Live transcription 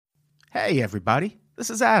Hey, everybody. This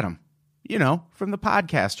is Adam. You know, from the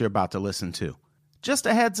podcast you're about to listen to. Just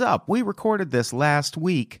a heads up, we recorded this last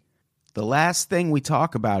week. The last thing we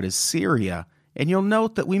talk about is Syria, and you'll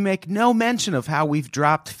note that we make no mention of how we've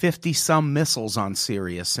dropped 50-some missiles on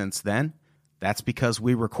Syria since then. That's because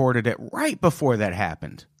we recorded it right before that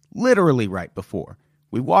happened. Literally right before.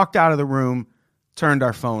 We walked out of the room, turned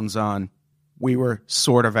our phones on. We were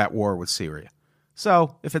sort of at war with Syria.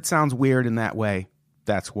 So, if it sounds weird in that way,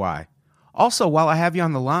 that's why. Also, while I have you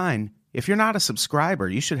on the line, if you're not a subscriber,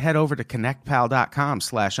 you should head over to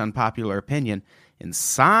connectpal.com/unpopular-opinion and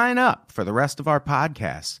sign up for the rest of our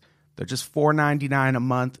podcasts. They're just $4.99 a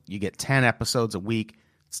month. You get 10 episodes a week.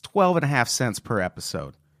 It's 12.5 cents per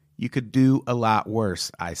episode. You could do a lot worse,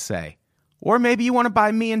 I say. Or maybe you want to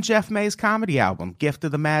buy me and Jeff May's comedy album, Gift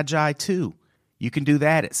of the Magi 2. You can do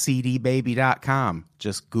that at cdbaby.com.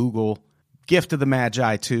 Just Google Gift of the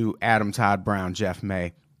Magi 2, Adam Todd Brown, Jeff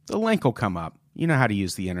May. The link will come up. You know how to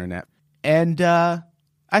use the internet. And I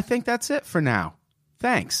think that's it for now.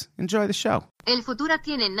 Thanks. Enjoy the show. El futuro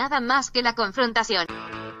tiene nada más que la confrontación.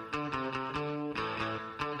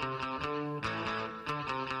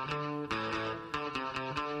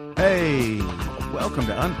 Hey, welcome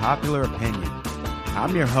to Unpopular Opinion.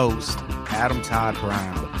 I'm your host, Adam Todd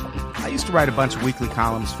Brown. I used to write a bunch of weekly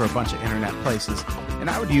columns for a bunch of internet places, and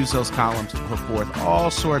I would use those columns to put forth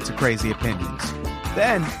all sorts of crazy opinions.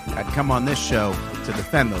 Then, I'd come on this show to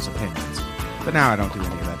defend those opinions. But now I don't do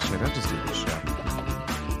any of that shit. I just do this show.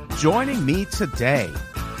 Joining me today,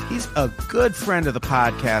 he's a good friend of the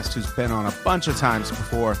podcast who's been on a bunch of times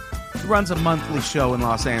before. He runs a monthly show in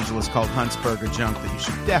Los Angeles called Huntsberger Junk that you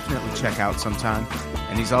should definitely check out sometime.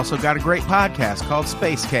 And he's also got a great podcast called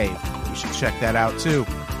Space Cave. You should check that out too.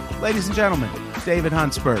 Ladies and gentlemen, David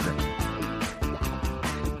Huntsberger.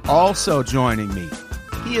 Also joining me,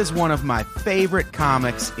 he is one of my favorite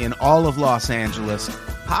comics in all of Los Angeles,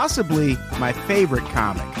 possibly my favorite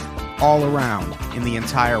comic all around in the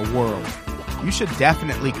entire world. You should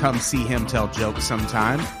definitely come see him tell jokes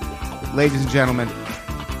sometime. Ladies and gentlemen,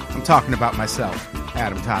 I'm talking about myself,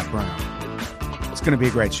 Adam Todd Brown. It's going to be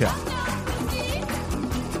a great show.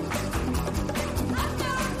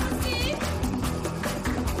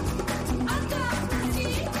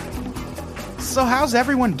 So how's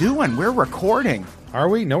everyone doing? We're recording. Are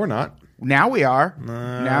we? No, we're not. Now we are.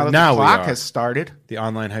 Now that the clock has started. The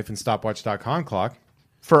online-stopwatch.com clock.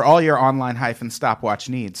 For all your online-stopwatch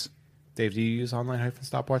needs. Dave, do you use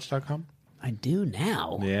online-stopwatch.com? I do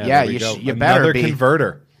now. Yeah, you better Another be.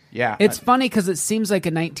 converter. Yeah. It's funny because it seems like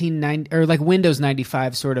a 1990 or like Windows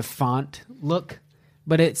 95 sort of font look,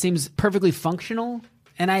 but it seems perfectly functional.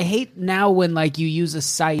 And I hate now when like you use a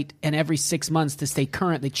site and every 6 months to stay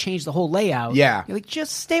current, they change the whole layout. Yeah. You're like,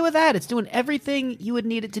 just stay with that. It's doing everything you would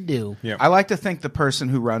need it to do. Yeah. I like to think the person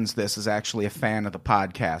who runs this is actually a fan of the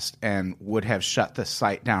podcast and would have shut the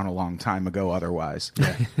site down a long time ago otherwise.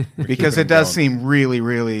 Yeah. Because it does seem really,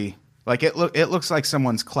 really... Like, it looks like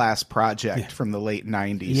someone's class project from the late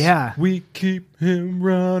 90s. Yeah. We keep him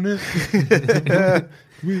running.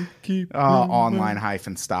 We keep him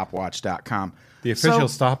online-stopwatch.com. The official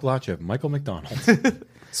stopwatch of Michael McDonald.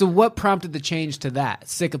 So what prompted the change to that?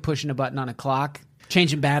 Sick of pushing a button on a clock?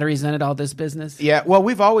 Changing batteries in it, all this business? Yeah, well,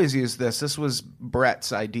 we've always used this. This was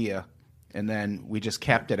Brett's idea. And then we just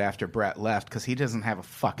kept it after Brett left because he doesn't have a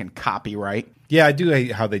fucking copyright. Yeah, I do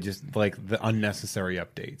hate how they just, like, the unnecessary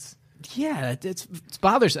updates. Yeah, it's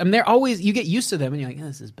bothersome. I mean, they're always, you get used to them and you're like, oh,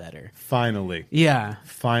 this is better. Finally. Yeah.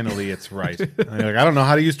 Finally, it's right. And you're like, I don't know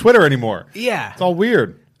how to use Twitter anymore. Yeah. It's all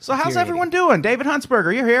weird. So how's everyone doing? David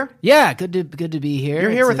Huntsberger, you're here. Yeah, good to be here. You're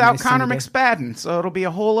here It's a without nice Connor sunny day. McSpadden, so it'll be a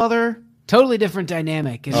whole other... Totally different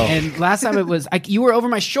dynamic. And last time it was, you were over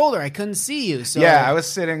my shoulder. I couldn't see you. So Yeah, I was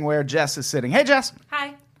sitting where Jess is sitting. Hey, Jess.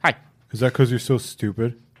 Hi. Hi. Is that because you're so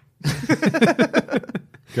stupid?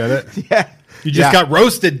 Get it? Yeah. You just got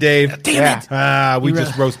roasted, Dave. Damn it. We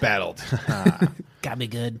just roast battled. Got me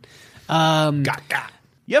good.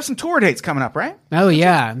 You have some tour dates coming up, right? Oh,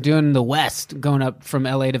 yeah. I'm doing the West, going up from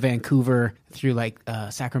LA to Vancouver through like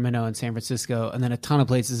Sacramento and San Francisco, and then a ton of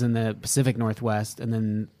places in the Pacific Northwest, and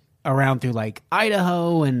then around through like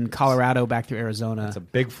Idaho and Colorado back through Arizona. It's a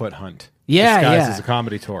Bigfoot hunt. Yeah, disguised yeah. as a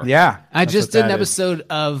comedy tour. Yeah. I That's just what did an that is. episode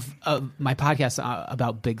of my podcast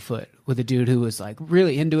about Bigfoot with a dude who was like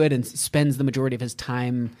really into it and spends the majority of his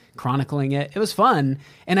time chronicling it. It was fun.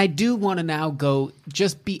 And I do want to now go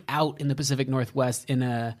just be out in the Pacific Northwest in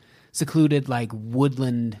a secluded like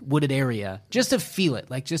wooded area just to feel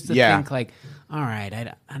it. Like just to think like, all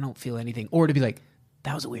right, I don't feel anything. Or to be like,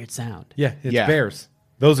 that was a weird sound. Yeah, it's bears.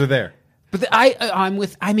 Those are there. But I'm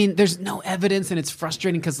with. I mean, there's no evidence, and it's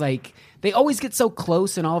frustrating because like they always get so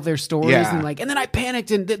close in all of their stories, Yeah. and then I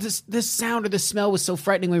panicked, and this sound or this smell was so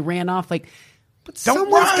frightening, we ran off. Like, but Don't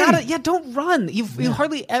someone's run! gotta, don't run. You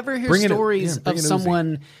hardly ever hear Bring it- stories bring of an Uzi.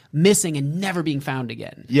 someone missing and never being found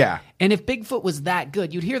again. Yeah. And if Bigfoot was that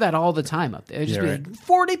good, you'd hear that all the time up there. It'd just Yeah, be right. like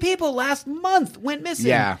 40 people last month went missing.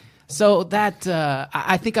 Yeah. So that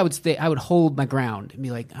I think I would stay. I would hold my ground and be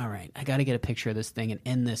like, all right, I got to get a picture of this thing and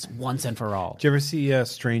end this once and for all. Did you ever see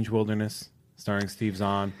Strange Wilderness starring Steve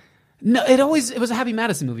Zahn? No, it was a Happy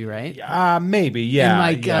Madison movie, right? Maybe, yeah.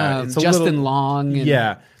 And like yeah. It's a Justin little- Long. And,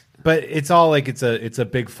 Yeah, but it's all like it's a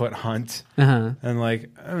Bigfoot hunt, Uh-huh. and like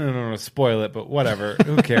I don't want to spoil it, but whatever.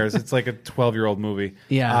 Who cares? It's like a 12-year-old movie.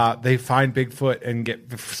 Yeah. They find Bigfoot and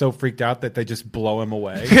get so freaked out that they just blow him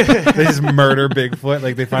away. They just murder Bigfoot.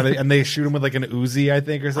 Like they find it and they shoot him with like an Uzi, I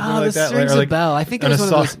think, or something Oh, like this that. rings or a like bell. I think it an was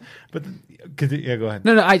one of assault. But yeah, go ahead.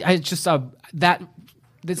 No, I just saw that.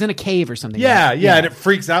 It's in a cave or something. Yeah, right? yeah, and it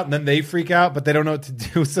freaks out, and then they freak out, but they don't know what to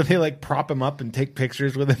do, so they like prop him up and take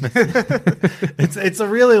pictures with him. it's a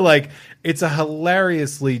really like it's a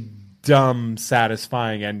hilariously dumb,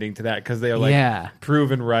 satisfying ending to that because they are like Yeah.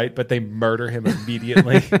 proven right, but they murder him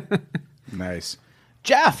immediately. Nice.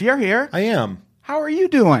 Jeff, you're here. I am. How are you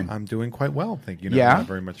doing? I'm doing quite well, thank you. Yeah. Not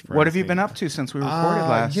very much for What have you asking. been up to since we recorded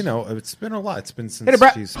last? You know, it's been a lot. It's been since. Hey,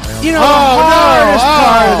 Brett. geez, You know, the hardest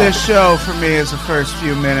part of this show for me is the first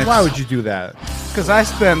few minutes. why would you do that? Because I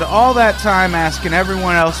spend all that time asking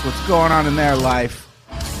everyone else what's going on in their life.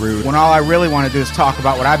 Rude. When all I really want to do is talk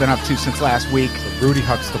about what I've been up to since last week. Rudy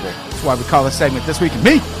Huxtable. That's why we call this segment This Week in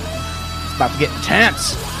Me. It's about to get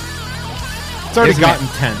intense. It's already Isn't gotten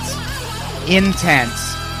it? tense.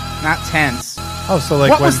 Intense. Not tense. Oh, so like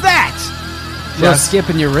what when, was that? You're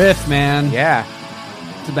skipping your riff, man. Yeah.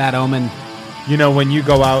 It's a bad omen. You know, when you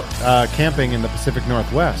go out camping in the Pacific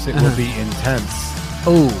Northwest, it will be intense.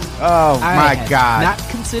 Oh, Oh, my had God. Not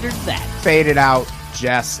considered that. Faded out,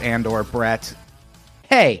 Jess and or Brett.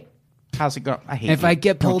 Hey, how's it going? I hate If you. I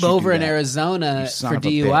get Don't pulled you do over in that. Arizona You son for of a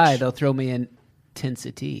DUI, bitch. they'll throw me in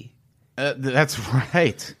intensity. That's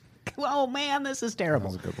right. Oh man, this is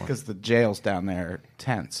terrible. Because the jails down there are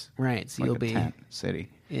tense. Right, so Like you'll a be tent city.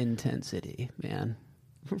 intensity, man.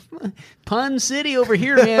 Pun City over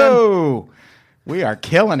here, man. Oh, we are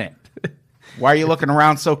killing it. Why are you looking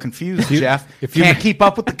around so confused, Jeff? if you Can't ma- keep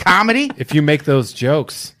up with the comedy? If you make those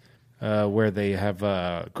jokes where they have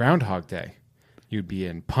Groundhog Day, you'd be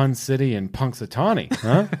in Pun City and Punxsutawney,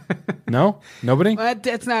 huh? No? Nobody? But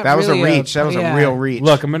that's not. That was a really reach. That was yeah. a real reach.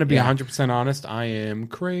 Look, I'm going to be Yeah. 100% honest. I am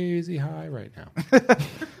crazy high right now.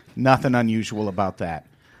 Nothing unusual about that.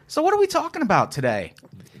 So what are we talking about today?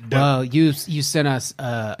 Well, you sent us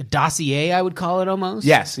a dossier, I would call it almost.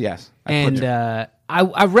 Yes. And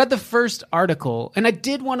I read the first article, and I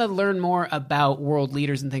did want to learn more about world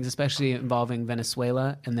leaders and things, especially involving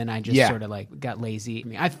Venezuela. And then I just sort of like got lazy. I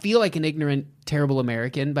mean, I feel like an ignorant, terrible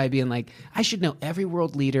American by being like, I should know every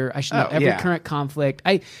world leader. I should know every current conflict.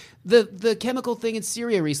 The chemical thing in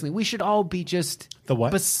Syria recently. We should all be just The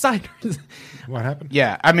what? beside. What happened?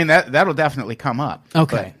 Yeah, I mean, that'll definitely come up.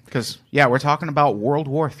 Okay. Because, we're talking about World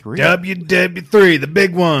War III. WW3, the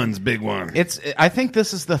big ones, big one. I think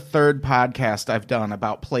this is the third podcast I've done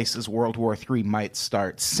about places World War III might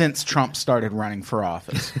start since Trump started running for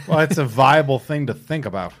office. Well, it's a viable thing to think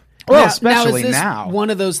about. Well, Now, especially is this now. one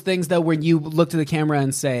of those things though, where you look to the camera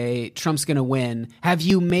and say Trump's going to win. Have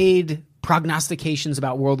you made prognostications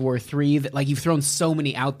about World War III that like you've thrown so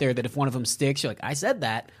many out there that if one of them sticks, you're like, I said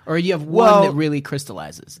that, or you have one Well, that really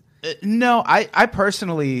crystallizes? No, I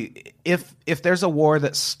personally, if there's a war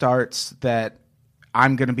that starts that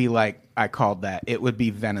I'm going to be like, I called that, it would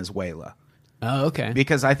be Venezuela. Oh, okay.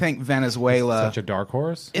 Because I think Venezuela... Such a dark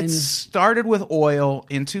horse. It started with oil.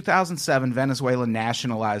 In 2007, Venezuela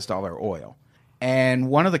nationalized all their oil. And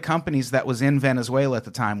one of the companies that was in Venezuela at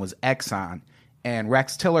the time was Exxon. And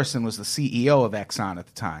Rex Tillerson was the CEO of Exxon at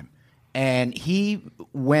the time. And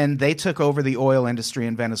when they took over the oil industry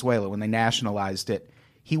in Venezuela, when they nationalized it,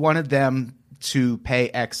 he wanted them to pay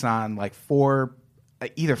Exxon like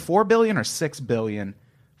either $4 billion or $6 billion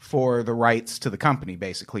for the rights to the company,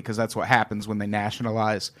 basically, because that's what happens when they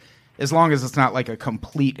nationalize. As long as it's not like a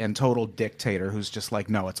complete and total dictator who's just like,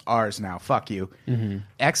 no, it's ours now, fuck you. Mm-hmm.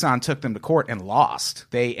 Exxon took them to court and lost.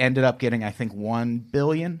 They ended up getting, I think, $1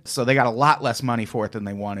 billion. So they got a lot less money for it than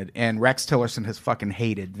they wanted. And Rex Tillerson has fucking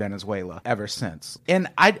hated Venezuela ever since. And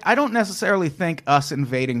I don't necessarily think us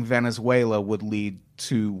invading Venezuela would lead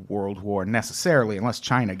to world war necessarily, unless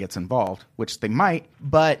China gets involved, which they might.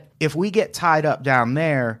 But if we get tied up down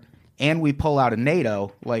there and we pull out of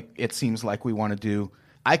NATO, like it seems like we want to do,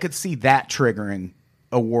 I could see that triggering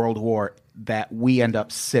a world war that we end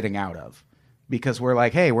up sitting out of. Because we're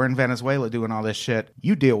like, hey, we're in Venezuela doing all this shit.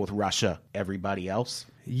 You deal with Russia, everybody else.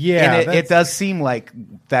 Yeah, and it does seem like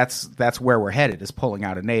that's where we're headed, is pulling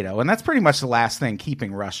out of NATO. And that's pretty much the last thing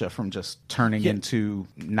keeping Russia from just turning into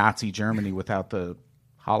Nazi Germany without the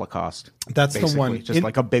Holocaust. That's the one. Just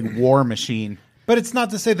like a big war machine. But it's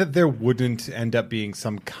not to say that there wouldn't end up being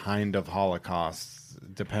some kind of Holocaust,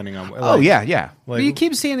 depending on... yeah. Well, you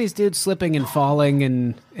keep seeing these dudes slipping and falling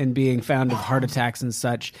and being found with heart attacks and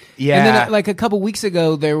such. Yeah. And then, like, a couple weeks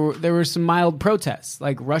ago, there were some mild protests,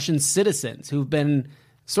 like Russian citizens who've been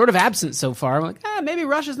sort of absent so far. I'm like, maybe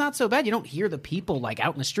Russia's not so bad. You don't hear the people, like,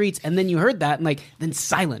 out in the streets. And then you heard that, and, like, then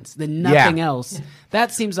silence, then nothing else.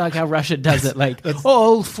 That seems like how Russia does it. Like,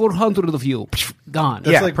 400 of you, gone.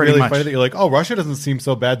 That's like pretty really much. funny that you're like, oh, Russia doesn't seem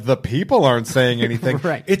so bad. The people aren't saying anything.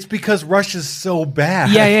 Right. It's because Russia's so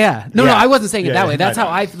bad. Yeah. No, I wasn't saying it that way. That's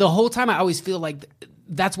I how the whole time I always feel like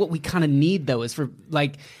that's what we kind of need, though, is for,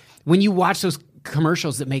 like, when you watch those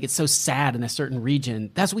commercials that make it so sad in a certain region,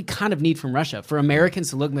 that's what we kind of need from Russia, for Americans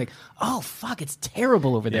to look like, oh, fuck, it's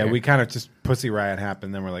terrible over there. Yeah, we kind of just Pussy Riot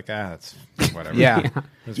happened, then we're like, that's whatever. Yeah.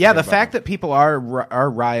 It's Yeah, pretty the fact that people are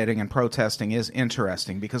rioting and protesting is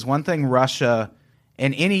interesting, because one thing Russia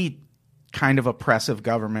and any kind of oppressive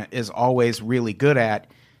government is always really good at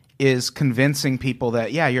is convincing people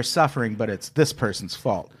that, yeah, you're suffering, but it's this person's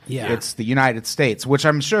fault. Yeah. It's the United States, which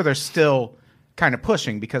I'm sure they're still kind of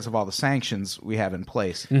pushing because of all the sanctions we have in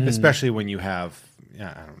place. especially when you have,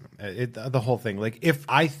 I don't know, the whole thing. Like, if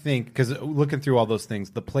I think, because looking through all those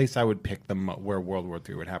things, the place I would pick where World War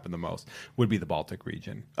III would happen the most would be the Baltic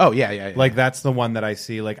region. Oh, yeah. Like, that's the one that I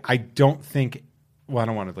see. Like, I don't think, well, I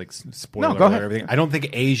don't want to, like, spoil No, go ahead. everything. I don't think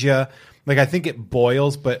Asia, like, I think it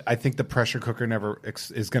boils, but I think the pressure cooker never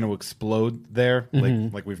is going to explode there.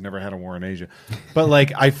 Like we've never had a war in Asia. But,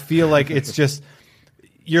 like, I feel like it's just...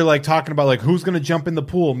 You're like talking about like who's going to jump in the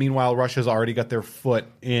pool. Meanwhile, Russia's already got their foot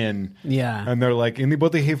in. Yeah. And they're like,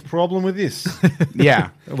 anybody have problem with this?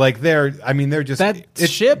 Yeah. Like they're just That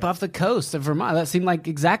ship off the coast of Vermont, that seemed like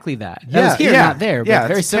exactly that. That Yeah, was here, yeah. not there, but Yeah,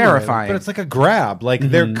 very it's similar. terrifying. but it's like a grab. Like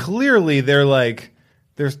they're clearly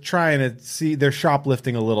they're trying to see, they're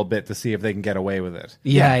shoplifting a little bit to see if they can get away with it.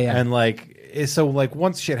 Yeah. And like so like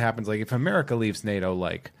once shit happens, like if America leaves NATO,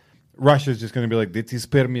 like Russia's just going to be like, this is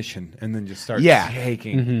permission, and then just start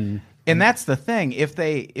shaking. And that's the thing.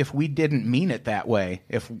 If we didn't mean it that way,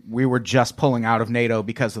 if we were just pulling out of NATO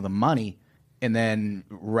because of the money, and then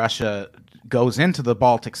Russia goes into the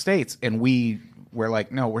Baltic states, and we're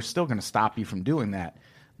like, no, we're still going to stop you from doing that,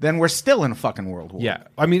 then we're still in a fucking world war. Yeah,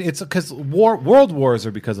 I mean, it's because world wars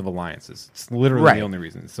are because of alliances. It's literally Right. the only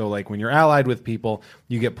reason. So, like, when you're allied with people,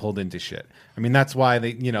 you get pulled into shit. I mean, that's why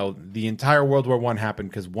the entire World War I happened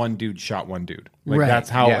because one dude shot one dude. Like, Right. that's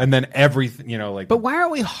how, Yeah. and then everything, like. But why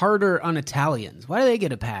aren't we harder on Italians? Why do they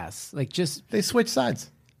get a pass? Like, just, they switch sides.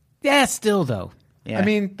 yeah, still, though. Yeah. I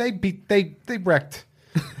mean, they wrecked.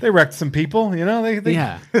 They wrecked some people, They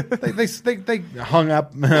Yeah. they hung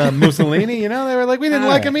up Mussolini, They were like, we didn't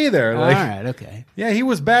like him either. Like, All right, okay. yeah, he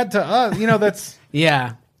was bad to us. That's.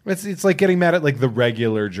 Yeah. It's like getting mad at like the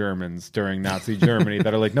regular Germans during Nazi Germany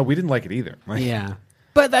that are like, no, we didn't like it either. Like, Yeah.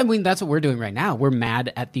 But I mean, that's what we're doing right now. We're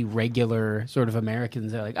mad at the regular sort of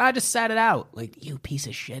Americans. They're like, I just sat it out. Like, you piece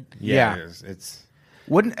of shit. Yeah. it is. It's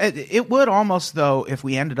Wouldn't it would almost, though, if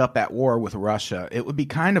we ended up at war with Russia, it would be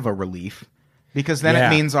kind of a relief, because then Yeah. it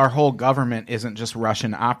means our whole government isn't just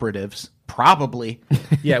Russian operatives. Probably.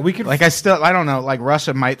 yeah, we could Like, I don't know. Like,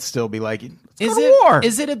 Russia might still be like, let's go to it war.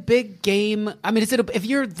 is it a big game? I mean, if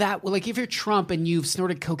you're that, like, if you're Trump and you've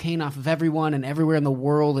snorted cocaine off of everyone and everywhere in the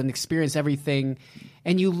world and experienced everything,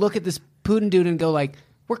 and you look at this Putin dude and go like,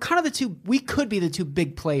 we're kind of we could be the two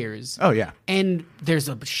big players. Oh, yeah. And there's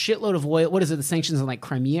a shitload of oil. What is it? The sanctions on like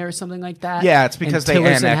Crimea or something like that? Yeah, it's because And they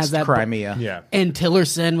Tillerson annexed has Crimea. yeah. And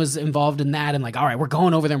Tillerson was involved in that, and like, all right, we're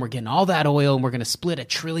going over there and we're getting all that oil and we're going to split $1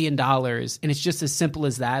 trillion. And it's just as simple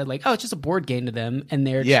as that. Like, oh, it's just a board game to them. And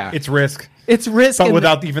they're Yeah. It's risk, it's risk. but and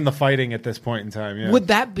without even the fighting at this point in time. Yeah. would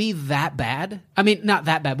that be that bad? I mean, not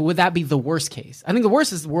that bad, but would that be the worst case? I think the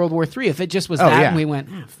worst is World War III. If it just was that yeah. and we went,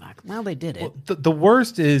 oh, fuck, well, they did it. The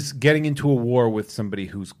worst is getting into a war with somebody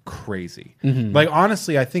who's crazy. Like,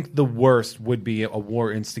 honestly, I think the worst would be a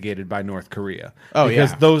war instigated by North Korea. Oh,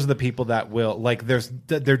 because yeah. those are the people that will, like,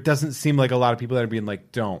 there doesn't seem like a lot of people that are being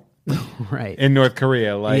like, don't. Right. In North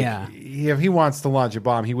Korea, like, Yeah. if he wants to launch a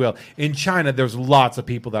bomb, he will. In China, there's lots of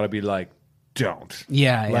people that'll be like, don't.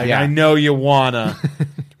 Yeah, yeah. Like, Yeah. I know you wanna.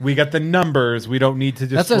 We got the numbers. We don't need to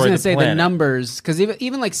destroy That's what I was going to say. The planet. numbers, because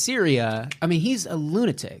even like Syria, I mean, he's a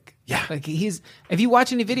lunatic. Yeah. Like if you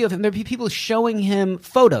watch any video of him, there'll be people showing him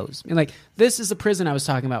photos. And like, this is the prison I was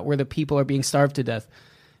talking about where the people are being starved to death.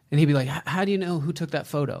 And he'd be like, how do you know who took that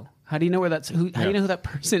photo? How do you know where that's who? How do you know who that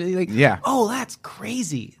person is? Like, Yeah. oh, that's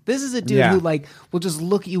crazy. This is a dude Yeah. who like will just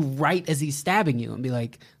look at you right as he's stabbing you and be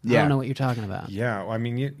like, I Yeah. don't know what you're talking about. Yeah, I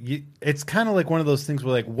mean, it's kind of like one of those things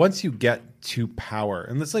where, like, once you get to power,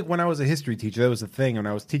 and it's like when I was a history teacher, that was the thing. When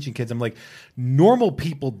I was teaching kids, I'm like, normal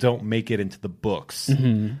people don't make it into the books.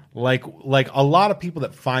 Mm-hmm. Like a lot of people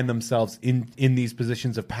that find themselves in these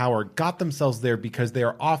positions of power got themselves there because they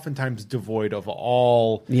are oftentimes devoid of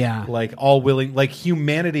all, like all willing, like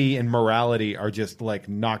humanity and morality are just like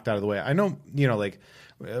knocked out of the way. I know, like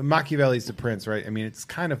Machiavelli's The Prince, right? I mean, it's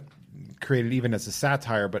kind of created even as a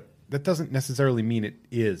satire, but that doesn't necessarily mean it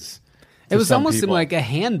is. It was almost people. like a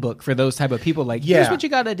handbook for those type of people. Like, Yeah. here's what you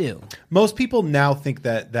got to do. Most people now think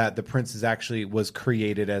that The Prince was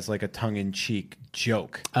created as like a tongue-in-cheek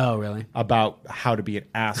joke Oh, really? about how to be an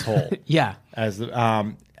asshole. Yeah.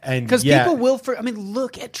 And Because yeah, people will,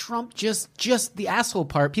 look at Trump, just the asshole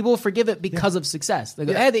part. People will forgive it because of success. They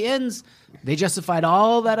go, hey, the ends, they justified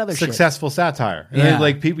all that other shit. successful satire. And Yeah. then,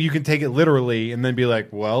 like, people, you can take it literally and then be like,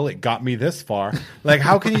 well, it got me this far. Like,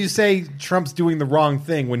 how can you say Trump's doing the wrong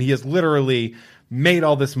thing when he has literally made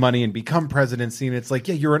all this money and become presidency? And it's like,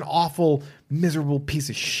 yeah, you're an awful, miserable piece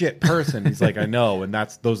of shit person. He's like, I know. And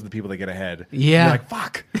those are the people that get ahead. Yeah. You're like,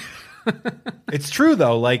 fuck. It's true,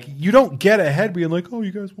 though. Like, you don't get ahead being like, oh,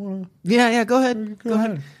 you guys want to... Yeah, go ahead. Go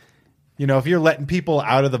ahead. If you're letting people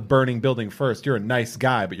out of the burning building first, you're a nice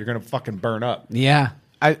guy, but you're going to fucking burn up. Yeah.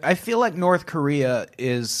 I feel like North Korea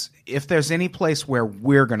is, if there's any place where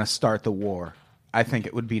we're going to start the war, I think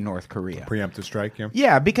it would be North Korea. Preemptive strike, yeah.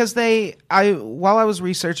 Yeah, because while I was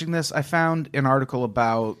researching this, I found an article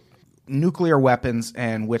about nuclear weapons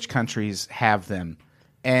and which countries have them.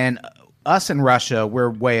 And us and Russia,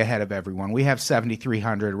 we're way ahead of everyone. We have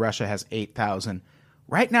 7,300. Russia has 8,000.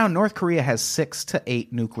 Right now, North Korea has 6 to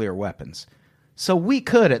 8 nuclear weapons. So we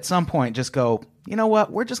could, at some point, just go, you know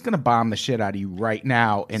what? We're just going to bomb the shit out of you right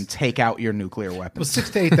now and take out your nuclear weapons. Well, 6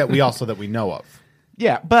 to 8 that we know of.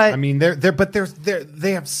 Yeah, but I mean,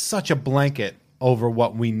 they have such a blanket over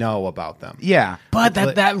what we know about them. yeah, But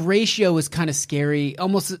that ratio is kind of scary,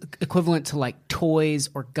 almost equivalent to like toys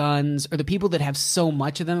or guns or the people that have so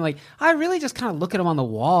much of them. Like, I really just kind of look at them on the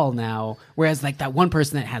wall now. Whereas like that one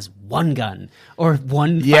person that has one gun or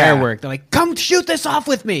one firework, they're like, come shoot this off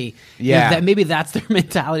with me. Yeah. Maybe that's their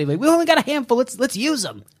mentality. Like, we only got a handful. Let's use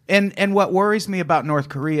them. And what worries me about North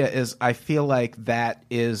Korea is I feel like that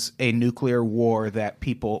is a nuclear war that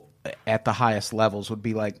people at the highest levels would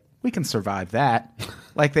be like, we can survive that.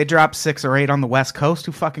 Like, they dropped 6 or 8 on the West Coast.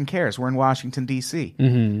 Who fucking cares? We're in Washington, D.C.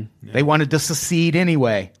 Mm-hmm. Yeah. They wanted to secede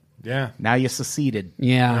anyway. Yeah. Now you seceded.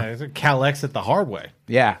 Yeah, it's a Cal exit the hard way.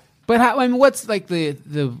 Yeah. But what's like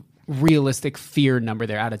the realistic fear number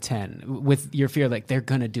there out of 10 with your fear? Like, they're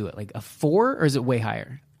going to do it like a 4 or is it way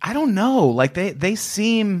higher? I don't know. Like, they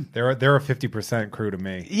seem... They're a 50% crew to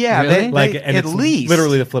me. Yeah, Really? And at it's least.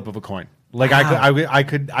 literally the flip of a coin. Like, Wow. I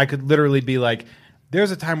could literally be like, there's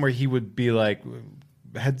a time where he would be like,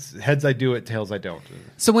 heads I do it, tails I don't.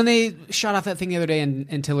 So when they shot off that thing the other day and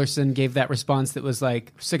Tillerson gave that response that was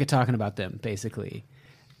like, sick of talking about them, basically.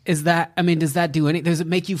 Does that do anything? Does it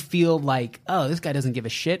make you feel like, oh, this guy doesn't give a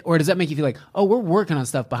shit? Or does that make you feel like, oh, we're working on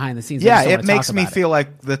stuff behind the scenes? Yeah, it makes me feel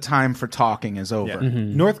like the time for talking is over. Yeah.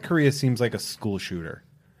 Mm-hmm. North Korea seems like a school shooter.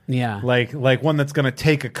 Yeah. Like one that's going to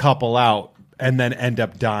take a couple out and then end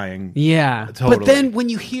up dying. Yeah. Totally. But then when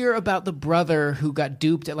you hear about the brother who got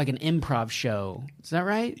duped at like an improv show, is that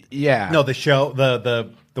right? Yeah. No, the show,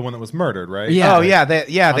 the one that was murdered, right? Yeah. Oh, yeah. They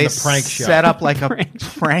the prank show. set up like a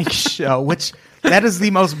prank show, which that is the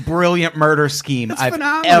most brilliant murder scheme I've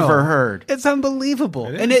phenomenal. ever heard. It's unbelievable.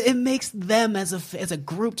 It is. And it makes them as a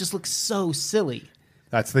group just look so silly.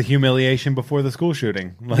 That's the humiliation before the school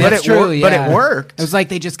shooting. Like, But That's it wor- true, but yeah. it worked. It was like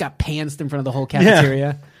they just got pantsed in front of the whole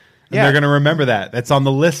cafeteria. and they're going to remember that. That's on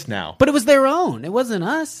the list now. But it was their own. It wasn't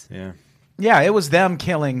us. Yeah. Yeah, it was them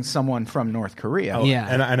killing someone from North Korea. Oh, Yeah.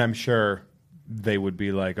 And I'm sure they would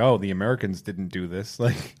be like, oh, the Americans didn't do this.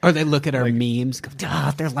 Like, Or they look at our memes, go,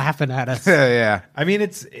 they're laughing at us. Yeah. I mean,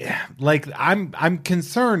 it's like I'm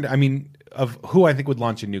concerned. I mean, of who I think would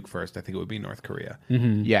launch a nuke first. I think it would be North Korea.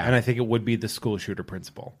 Mm-hmm. Yeah. And I think it would be the school shooter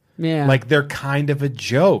principle. Yeah. Like, they're kind of a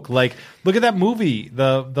joke. Like, look at that movie,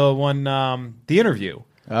 the one, The Interview.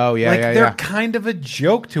 Oh, yeah, like yeah, they're yeah. kind of a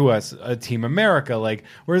joke to us, Team America. Like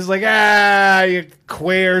we're just like you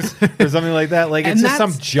queers or something like that. Like And it's just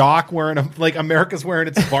some that's- jock wearing like America's wearing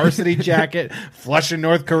its varsity jacket, flushing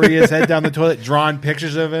North Korea's head down the toilet, drawing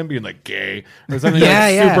pictures of him being like gay or something Yeah,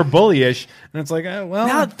 like yeah. super bullyish. And it's like, well,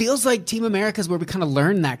 Now it feels like Team America's where we kind of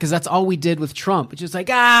learned that because that's all we did with Trump. It's just like,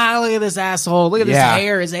 look at this asshole. Look at this Yeah.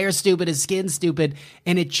 hair. His hair's stupid. His skin's stupid.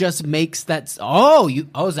 And it just makes that, is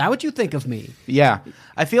that what you think of me? Yeah.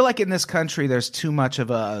 I feel like in this country, there's too much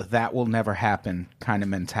of a that will never happen kind of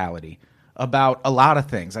mentality about a lot of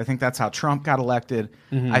things. I think that's how Trump got elected.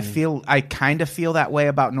 I kind of feel that way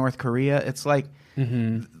about North Korea. It's like,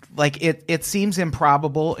 it seems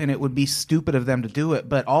improbable and it would be stupid of them to do it.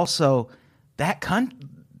 But also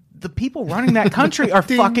the people running that country are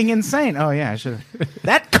fucking insane. Oh yeah, I should.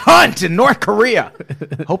 That cunt in North Korea.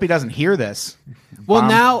 Hope he doesn't hear this. Well, Bomb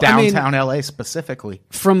now, I mean- downtown LA specifically.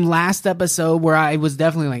 From last episode where I was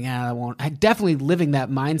definitely like, that won't. I definitely living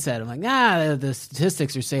that mindset. I'm like, the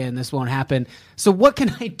statistics are saying this won't happen. So what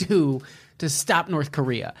can I do to stop North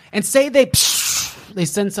Korea? And say they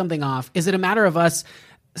send something off. Is it a matter of us,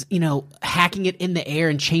 hacking it in the air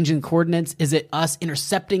and changing coordinates? Is it us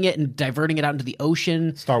intercepting it and diverting it out into the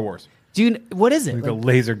ocean? Star Wars. What is it? Like the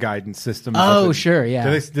laser guidance system. Oh, sure, yeah.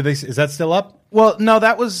 Did they? Is that still up? Well, no,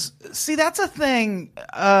 that's a thing.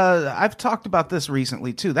 I've talked about this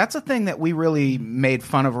recently too. That's a thing that we really made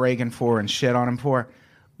fun of Reagan for and shit on him for.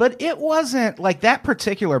 But it wasn't like that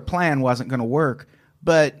particular plan wasn't going to work,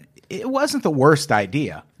 but it wasn't the worst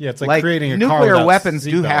idea. Yeah, it's like creating a car nuclear without weapons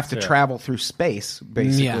do seatbelts, have to yeah. travel through space,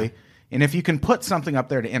 basically. Yeah. And if you can put something up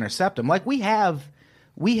there to intercept them, like we have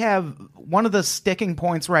one of the sticking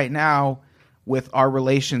points right now with our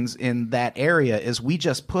relations in that area is we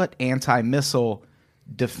just put anti-missile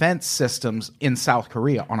defense systems in South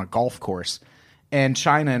Korea on a golf course. And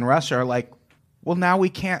China and Russia are like, well, now we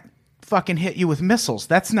can't fucking hit you with missiles.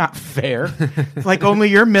 That's not fair. Like only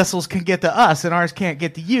your missiles can get to us and ours can't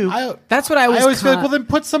get to you. That's what I I was. always feel like, well, then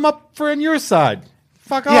put some up for on your side.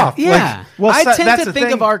 Fuck off. Yeah. Like, well, I tend that's to the think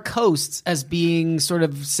thing. of our coasts as being sort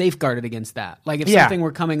of safeguarded against that. Like if Yeah. something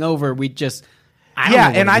were coming over, we'd just. I don't Yeah, know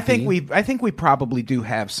what and it I would be. think we probably do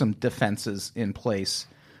have some defenses in place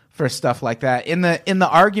for stuff like that. In the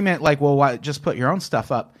argument, like, well, why just put your own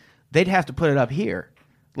stuff up? They'd have to put it up here.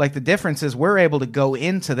 Like the difference is we're able to go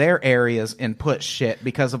into their areas and put shit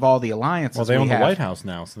because of all the alliances. well, they own we the have. White House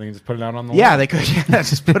now, so they can just put it out on the Yeah, line. they could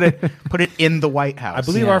just put it in the White House. I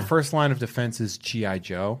believe Yeah. our first line of defense is G.I.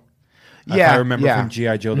 Joe. If Yeah, I remember yeah. from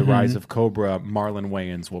G.I. Joe, The Rise of Cobra, Marlon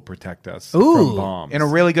Wayans will protect us Ooh. from bombs. And a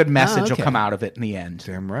really good message okay. will come out of it in the end.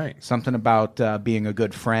 Damn right. Something about being a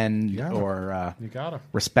good friend gotta. or You gotta.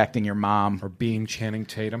 respecting your mom. Or being Channing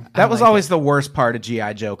Tatum. That was always the worst part of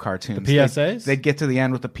G.I. Joe cartoons. The PSAs? They'd get to the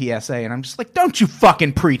end with the PSA, and I'm just like, don't you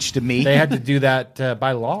fucking preach to me. They had to do that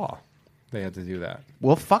by law. They had to do that.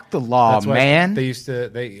 Well, fuck the law, That's why man. They used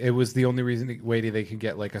to. It was the only way they could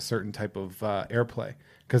get like a certain type of airplay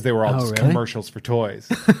because they were all just really? commercials for toys.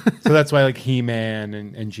 So that's why like He-Man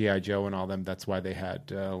and GI Joe and all them. That's why they had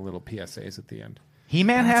little PSAs at the end.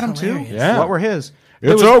 He-Man had them too? hilarious. Yeah. What were his?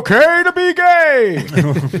 It's okay to be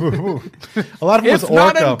gay. A lot of it was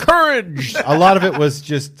Orko. encouraged. A lot of it was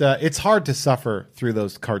just it's hard to suffer through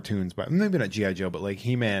those cartoons, but maybe not GI Joe, but like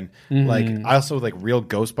He-Man. Like I also like Real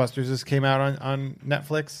Ghostbusters just came out on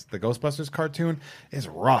Netflix. The Ghostbusters cartoon is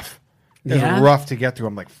rough. It's Yeah? rough to get through.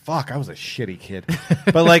 I'm like, fuck, I was a shitty kid.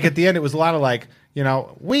 But like at the end, it was a lot of like,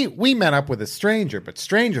 we met up with a stranger, but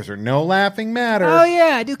strangers are no laughing matter. Oh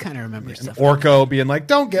yeah, I do kind of remember stuff. Orko being like,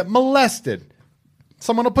 don't get molested.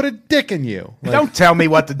 Someone will put a dick in you. Like, Don't tell me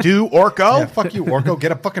what to do, Orko. yeah, fuck you, Orko.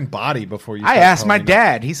 Get a fucking body before you. I start asked my telling me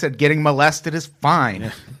dad. He said getting molested is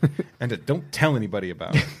fine. and don't tell anybody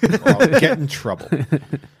about it, or I'll get in trouble.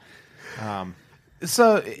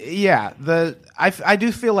 So yeah, I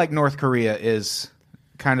do feel like North Korea is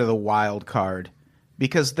kind of the wild card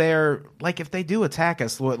because they're like if they do attack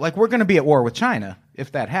us, like we're going to be at war with China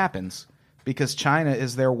if that happens because China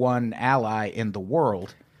is their one ally in the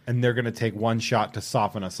world. And they're going to take one shot to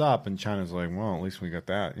soften us up, and China's like, well, at least we got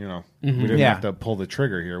that. We didn't Yeah. have to pull the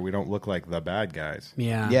trigger here. We don't look like the bad guys.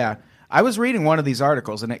 Yeah. Yeah, I was reading one of these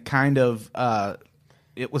articles and it kind of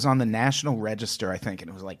it was on the National Register, I think, and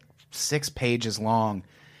it was like 6 pages long.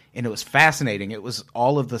 And it was fascinating. It was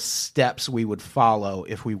all of the steps we would follow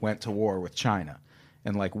if we went to war with China.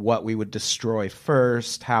 And like what we would destroy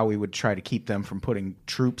first, how we would try to keep them from putting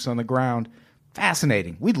troops on the ground.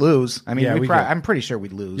 Fascinating. We'd lose. I mean, Yeah, we could. I'm pretty sure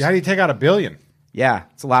we'd lose. Yeah, how do you take out 1 billion? Yeah,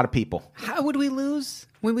 it's a lot of people. How would we lose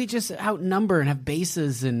when we just outnumber and have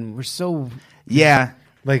bases and we're so? Yeah.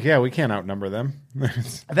 Like, yeah, we can't outnumber them.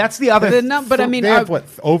 That's the other. But I mean, they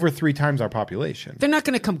have over 3 times our population. they're not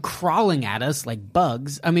going to come crawling at us like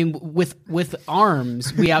bugs. I mean, with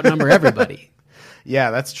arms, we outnumber everybody.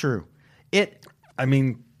 Yeah, that's true. I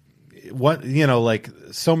mean, what like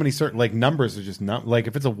so many certain like numbers are just not like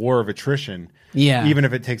if it's a war of attrition. Yeah. Even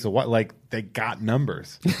if it takes a while, like they got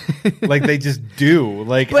numbers, like they just do.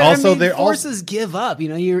 Like But also I mean, they're forces give up. You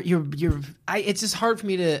know, it's just hard for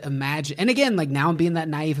me to imagine. And again, like now I'm being that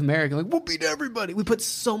naive American. Like we'll beat everybody. We put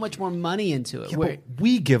so much more money into it. but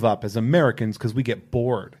we give up as Americans because we get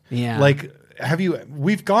bored. Yeah. Like,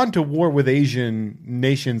 we've gone to war with Asian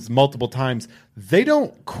nations multiple times. They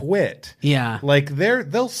don't quit. Yeah. Like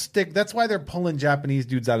they'll stick. That's why they're pulling Japanese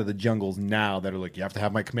dudes out of the jungles now that are like, you have to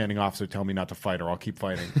have my commanding officer tell me not to fight or I'll keep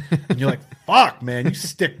fighting. And you're like, fuck, man, you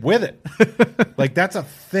stick with it. Like that's a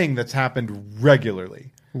thing that's happened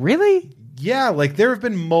regularly. Really? Yeah, like there have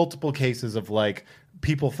been multiple cases of like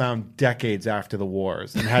people found decades after the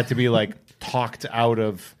wars and had to be like talked out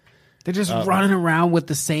of. They're just running around with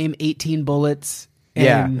the same 18 bullets.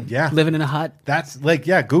 And Yeah. living in a hut. That's like,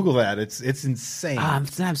 yeah, Google that. It's insane.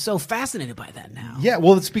 I'm so fascinated by that now. Yeah,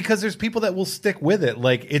 well, it's because there's people that will stick with it.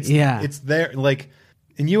 Like it's there. Like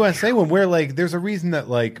in USA, when we're like, there's a reason that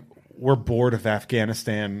like we're bored of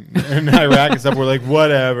Afghanistan and Iraq and stuff. We're like,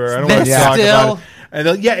 whatever. I don't want to talk about it.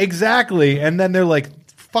 And yeah, exactly. And then they're like,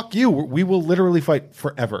 fuck you. We will literally fight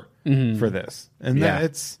forever for this. And then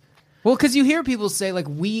it's. Well, because you hear people say, like,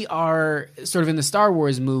 we are sort of in the Star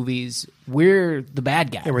Wars movies, we're the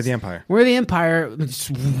bad guys. Yeah, we're the Empire. We're the Empire, just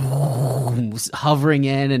hovering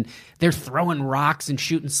in, and they're throwing rocks and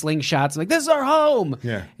shooting slingshots. Like, this is our home.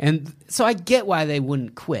 Yeah. And so I get why they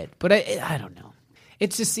wouldn't quit, but I don't know. It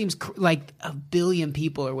just seems like a billion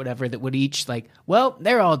people or whatever that would each like, well,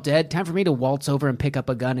 they're all dead. Time for me to waltz over and pick up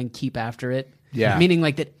a gun and keep after it. Yeah. Meaning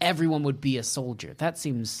like that everyone would be a soldier. That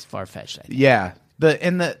seems far-fetched, I think. Yeah.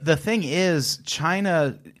 The thing is,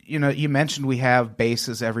 China, you know, you mentioned we have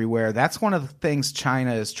bases everywhere. That's one of the things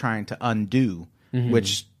China is trying to undo,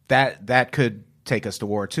 which that could take us to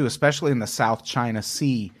war too, especially in the South China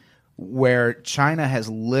Sea, where China has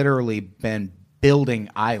literally been building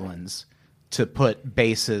islands to put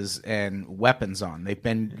bases and weapons on. They've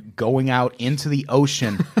been going out into the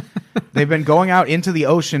ocean. They've been going out into the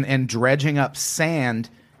ocean and dredging up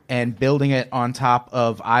sand and building it on top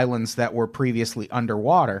of islands that were previously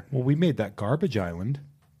underwater. Well, we made that garbage island.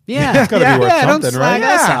 Yeah. It's got to be worth don't something, slag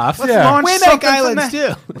right? us off. Let's launch We make something from islands,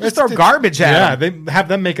 that. too. Let's throw garbage at Yeah, them. they have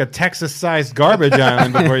them make a Texas-sized garbage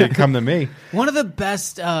island before you come to me. One of the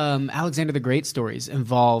best Alexander the Great stories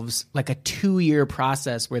involves like a 2-year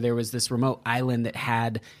process where there was this remote island that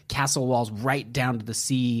had castle walls right down to the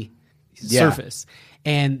sea surface.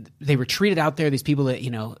 And they retreated out there, these people that, you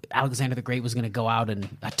know, Alexander the Great was going to go out and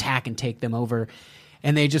attack and take them over.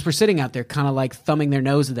 And they just were sitting out there kind of like thumbing their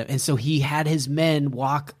nose at them. And so he had his men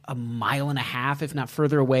walk 1.5 miles, if not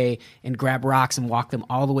further away, and grab rocks and walk them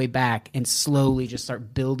all the way back and slowly just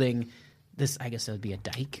start building this, I guess it would be a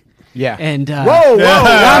dike. Yeah. And Whoa!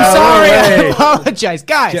 I'm sorry. I apologize,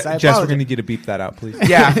 guys. I Jess, we're apologize. going to need you to beep that out, please.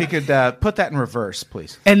 Yeah, if you could put that in reverse,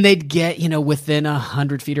 please. And they'd get, you know, within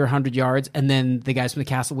 100 feet or 100 yards, and then the guys from the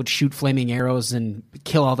castle would shoot flaming arrows and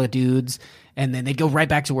kill all the dudes, and then they'd go right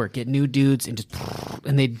back to work, get new dudes, and just,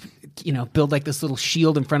 and they'd, you know, build like this little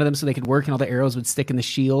shield in front of them so they could work, and all the arrows would stick in the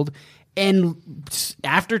shield. And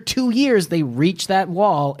after 2 years, they reached that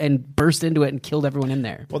wall and burst into it and killed everyone in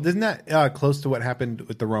there. Well, isn't that close to what happened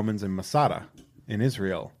with the Romans in Masada in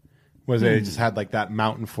Israel? Was they just had like that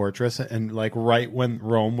mountain fortress, and like right when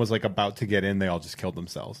Rome was like about to get in, they all just killed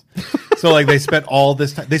themselves. So like they spent all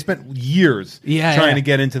this time, they spent years trying to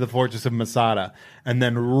get into the fortress of Masada, and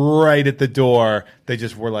then right at the door, they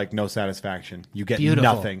just were like, no satisfaction. You get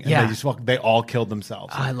nothing, and they all killed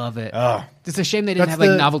themselves. I love it. Ugh. It's a shame they didn't That's have like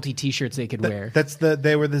the- novelty T-shirts they could wear.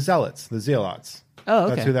 They were the zealots, the zealots. Oh,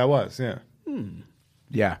 okay. That's who that was. Yeah.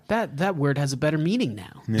 Yeah. That word has a better meaning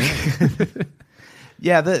now.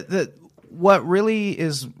 Yeah, the what really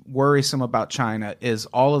is worrisome about China is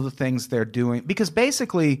all of the things they're doing, because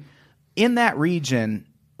basically in that region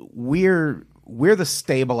we're the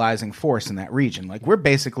stabilizing force in that region. Like we're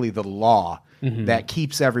basically the law that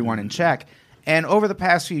keeps everyone in check. And over the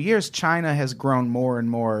past few years, China has grown more and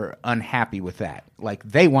more unhappy with that. Like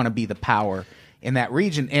they want to be the power in that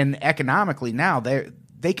region, and economically now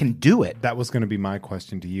they can do it. That was going to be my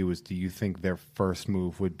question to you: is do you think their first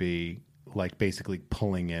move would be like basically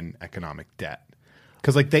pulling in economic debt?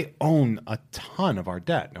 Because like they own a ton of our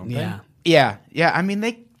debt, don't they? Yeah. Yeah. I mean,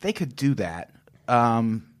 they could do that,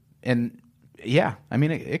 and yeah, I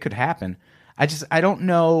mean, it could happen. I don't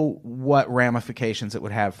know what ramifications it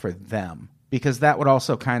would have for them. because that would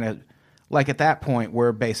also kind of, like at that point,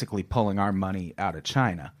 we're basically pulling our money out of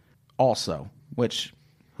China also, which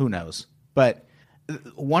who knows. But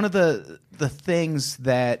one of the things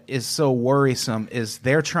that is so worrisome is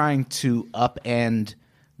they're trying to upend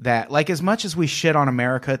that. Like, as much as we shit on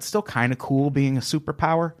America, it's still kind of cool being a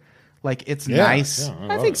superpower. Like, it's nice.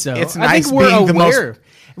 I think so. It's I nice think we're being the most- aware.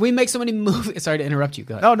 We make so many movies. Sorry to interrupt you.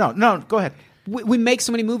 Go ahead. No, go ahead. We make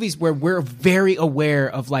so many movies where we're very aware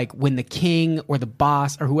of, like, when the king or the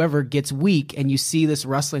boss or whoever gets weak, and you see this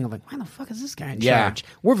rustling of, like, why the fuck is this guy in charge?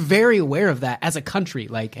 We're very aware of that as a country.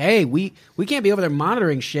 Like, hey, we can't be over there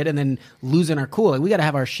monitoring shit and then losing our cool. Like, we got to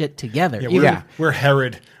have our shit together. We're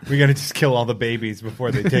Herod. We got to just kill all the babies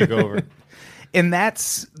before they take over. And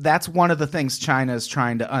that's one of the things China is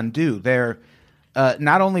trying to undo. They're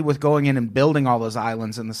not only with going in and building all those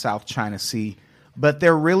islands in the South China Sea, but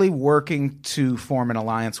they're really working to form an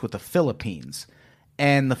alliance with the Philippines.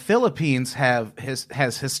 And the Philippines has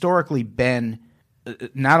historically been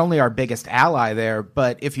not only our biggest ally there,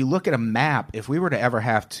 but if you look at a map, if we were to ever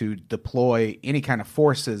have to deploy any kind of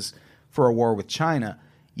forces for a war with China,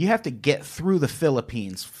 you have to get through the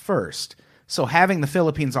Philippines first. So having the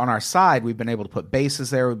Philippines on our side, we've been able to put bases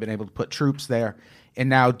there, we've been able to put troops there, and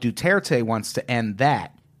now Duterte wants to end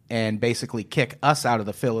that and basically kick us out of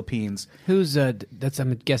the Philippines. Who's that's,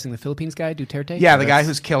 I'm guessing, the Philippines guy, Duterte? Yeah, the guy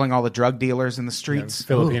who's killing all the drug dealers in the streets.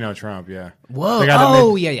 Filipino Trump, yeah. Whoa. The guy that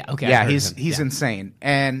Oh, made- yeah. Okay. Yeah, I've heard he's of him. insane.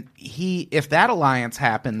 And if that alliance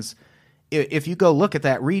happens, if you go look at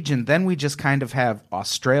that region, then we just kind of have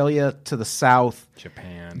Australia to the south,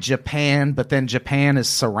 Japan, but then Japan is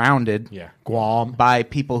surrounded Guam. by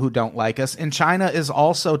people who don't like us. And China is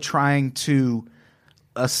also trying to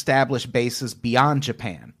establish bases beyond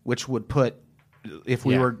Japan, which would put, if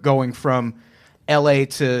we were going from LA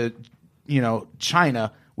to,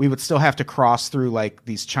 China, we would still have to cross through like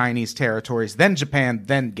these Chinese territories, then Japan,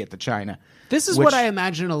 then get to China. This is Which- what I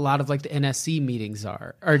imagine a lot of like the NSC meetings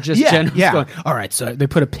are just Yeah, generals yeah. going, all right, so they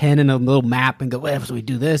put a pen in a little map and go, well, so we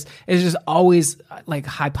do this. It's just always like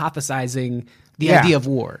hypothesizing the Yeah. idea of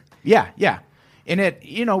war. Yeah. And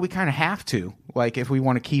we kind of have to, like, if we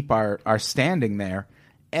want to keep our standing there.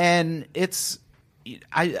 And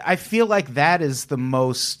I feel like that is the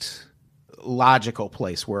most logical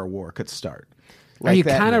place where a war could start. Are you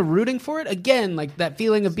that- kind of rooting for it? Again, like that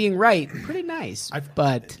feeling of being right, pretty nice.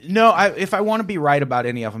 But No, if I want to be right about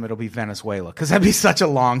any of them, it'll be Venezuela, because that'd be such a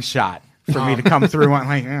long shot for me to come through. I'm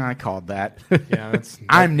like, I called that. Yeah, that's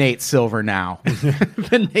I'm Nate Silver now.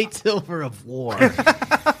 the Nate Silver of war.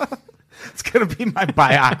 It's going to be my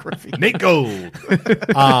biography. Nate Gold.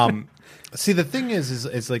 See, the thing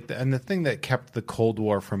is like, and the thing that kept the Cold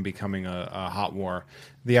War from becoming a hot war,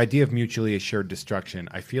 the idea of mutually assured destruction.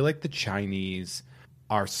 I feel like the Chinese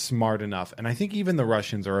are smart enough, and I think even the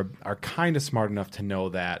Russians are kind of smart enough to know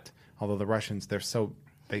that. Although the Russians,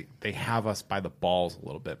 they have us by the balls a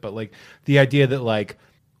little bit, but like the idea that like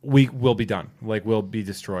we will be done, like we'll be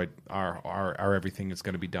destroyed. Our everything is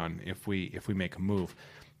going to be done if we make a move.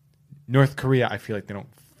 North Korea, I feel like they don't.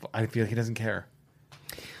 I feel like he doesn't care.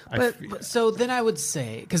 But so then I would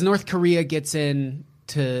say, because North Korea gets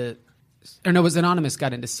into, or no, it was Anonymous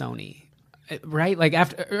got into Sony, right? Like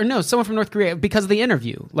someone from North Korea, because of the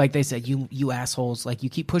interview, like they said, you assholes, like you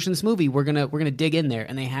keep pushing this movie, we're gonna dig in there,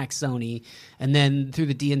 and they hack Sony, and then through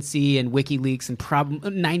the DNC and WikiLeaks and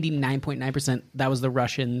 99.9% that was the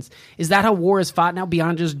Russians. Is that how war is fought now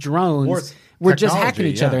beyond just drones? War's We're just hacking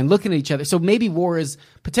technology, each other yeah. and looking at each other. So maybe war is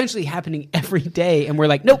potentially happening every day, and we're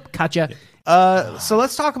like, nope, gotcha. So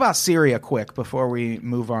let's talk about Syria quick before we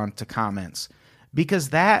move on to comments, because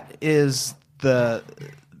that's the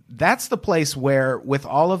place where, with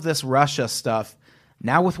all of this Russia stuff,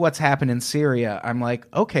 now with what's happened in Syria, I'm like,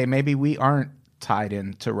 okay, maybe we aren't tied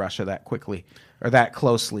into Russia that quickly or that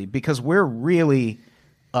closely, because we're really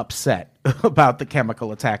upset about the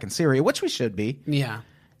chemical attack in Syria, which we should be. Yeah.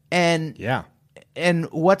 And Yeah. And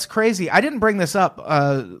what's crazy, I didn't bring this up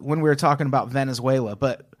when we were talking about Venezuela,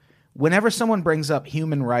 but whenever someone brings up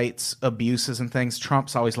human rights abuses and things,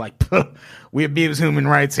 Trump's always like, we abuse human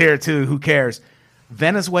rights here too, who cares?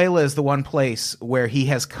 Venezuela is the one place where he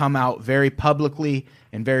has come out very publicly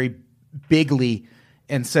and very bigly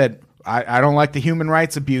and said, I don't like the human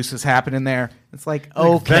rights abuses happening there. It's like,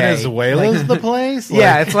 okay. Venezuela's the place?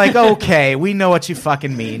 Yeah, it's like, okay, we know what you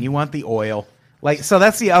fucking mean. You want the oil. Like, so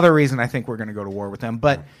that's the other reason I think we're going to go to war with them.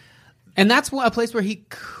 But And that's a place where he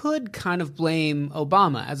could kind of blame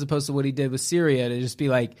Obama, as opposed to what he did with Syria, to just be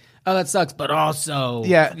like, oh, that sucks, but also,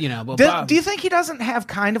 yeah, Obama. do you think he doesn't have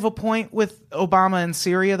kind of a point with Obama and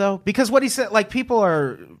Syria, though? Because what he said, like, people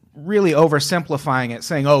are really oversimplifying it,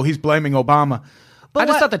 saying, oh, he's blaming Obama. I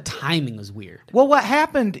just what- thought the timing was weird. Well, what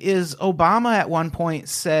happened is Obama at one point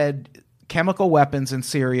said chemical weapons in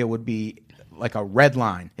Syria would be like a red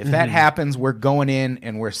line. If that happens, we're going in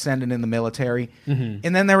and we're sending in the military.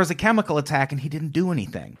 And then there was a chemical attack and he didn't do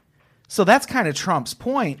anything. So that's kind of Trump's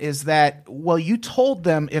point, is that, well, you told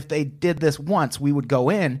them if they did this once, we would go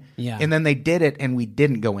in. Yeah. And then they did it and we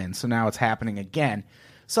didn't go in. So now it's happening again.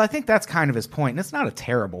 So I think that's kind of his point. And it's not a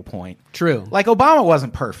terrible point. True. Like, Obama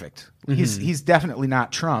wasn't perfect. He's definitely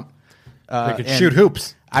not Trump. They could and shoot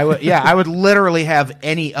hoops. I would literally have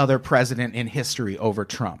any other president in history over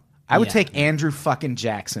Trump. I would Yeah. take Andrew fucking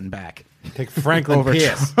Jackson back Take Franklin over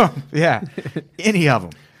Pierce. Trump. Yeah, any of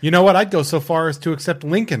them. You know what? I'd go so far as to accept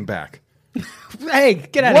Lincoln back. Hey,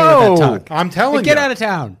 get out of here with that Whoa. talk. I'm telling Get you. out of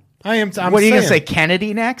town. I'm What are you gonna say, saying.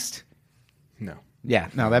 Kennedy next? No. Yeah,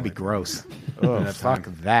 no, that'd be gross. Oh, fuck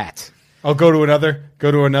that. I'll go to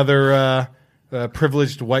another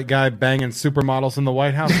privileged white guy banging supermodels in the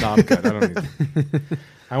White House. No, I'm good. I don't need.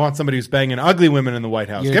 I want somebody who's banging ugly women in the White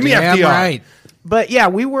House. You're Give me damn FDR. right. But yeah,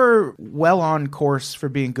 we were well on course for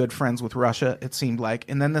being good friends with Russia, it seemed like.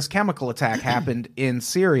 And then this chemical attack happened in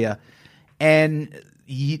Syria. And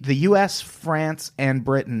the U.S., France, and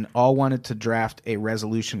Britain all wanted to draft a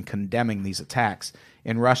resolution condemning these attacks.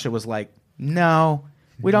 And Russia was like, no,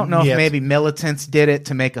 we don't know Yet. if maybe militants did it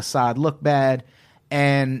to make Assad look bad.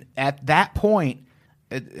 And at that point,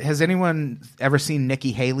 has anyone ever seen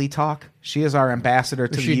Nikki Haley talk? She is our ambassador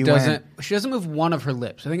to the She UN. doesn't move one of her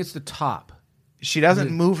lips. I think it's the top. She doesn't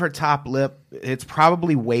move her top lip. It's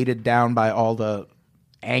probably weighted down by all the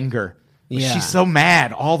anger. Yeah. She's so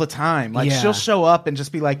mad all the time. Like, Yeah. she'll show up and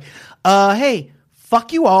just be like, hey,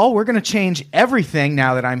 fuck you all. We're going to change everything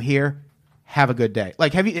now that I'm here. Have a good day.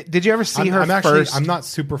 Like, did you ever see her first? I'm not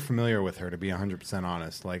super familiar with her, to be 100%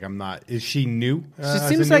 honest. Like, I'm not. Is she new? She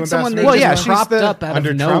seems like someone they Well, just yeah, she's propped the- up out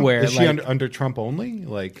under of Trump. nowhere. Is she like- under Trump only?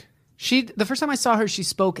 Like, the first time I saw her, she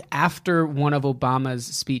spoke after one of Obama's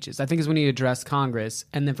speeches. I think is when he addressed Congress,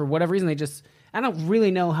 and then for whatever reason, I don't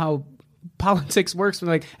really know how politics works.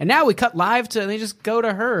 And now we cut live and they just go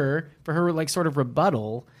to her for her like sort of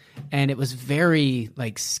rebuttal, and it was very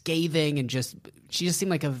like scathing and she just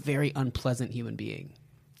seemed like a very unpleasant human being.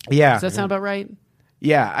 Yeah. Does that sound about right?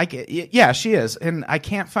 Yeah, yeah, she is. And I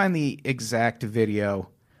can't find the exact video,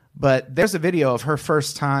 but there's a video of her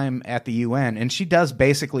first time at the UN, and she does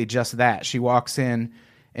basically just that. She walks in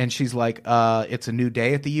and she's like, it's a new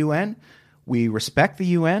day at the UN. We respect the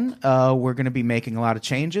UN. We're going to be making a lot of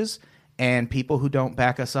changes. And people who don't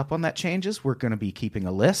back us up on that changes, we're going to be keeping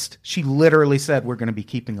a list. She literally said, we're going to be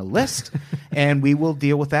keeping a list, and we will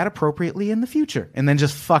deal with that appropriately in the future. And then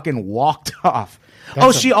just fucking walked off.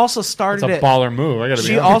 She also started it's a it. baller move. I gotta be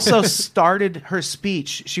She honest. also started her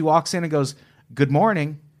speech. She walks in and goes, "Good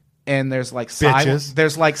morning," and there's like silence. Bitches.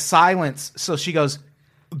 There's like silence. So she goes,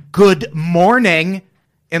 "Good morning,"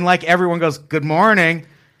 and like everyone goes, "Good morning,"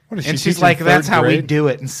 What is she and she's teaching like, third "That's how we grade? do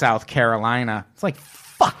it in South Carolina." It's like,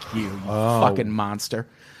 "Fuck you, you fucking monster."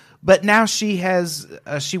 But now she has.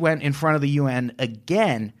 She went in front of the UN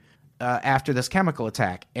again. After this chemical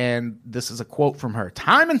attack. And this is a quote from her.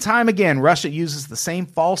 "Time and time again, Russia uses the same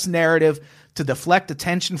false narrative to deflect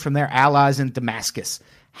attention from their allies in Damascus.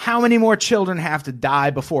 How many more children have to die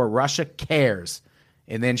before Russia cares?"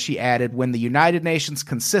 And then she added, "When the United Nations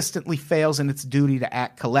consistently fails in its duty to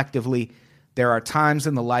act collectively, there are times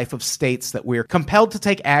in the life of states that we're compelled to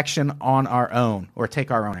take action on our own, or take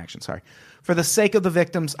our own action, sorry. For the sake of the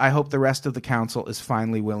victims, I hope the rest of the council is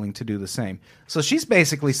finally willing to do the same." So she's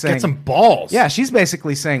basically saying, Get some balls. yeah, she's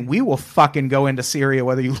basically saying, we will fucking go into Syria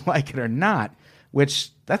whether you like it or not, which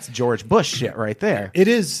that's George Bush shit right there. It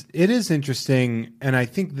is interesting, and I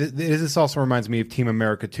think this also reminds me of Team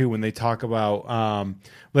America too, when they talk about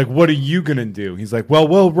like, what are you gonna do? He's like, well,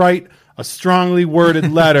 we'll write a strongly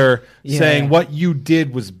worded letter saying what you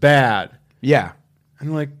did was bad. Yeah.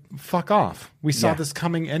 And like, fuck off. We saw Yeah. this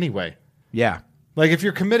coming anyway. Yeah. Like, if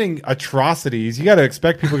you're committing atrocities, you got to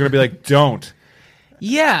expect people are gonna be like, don't.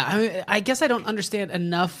 Yeah, I mean, I guess I don't understand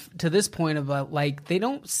enough to this point about like they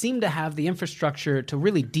don't seem to have the infrastructure to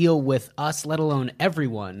really deal with us, let alone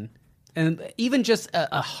everyone. And even just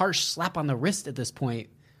a harsh slap on the wrist at this point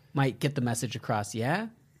might get the message across. Yeah,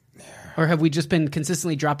 or have we just been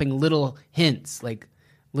consistently dropping little hints, like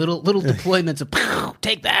little deployments of "Pow,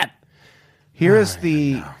 take that"? Here's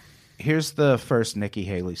the first Nikki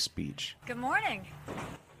Haley speech. Good morning.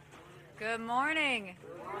 Good morning.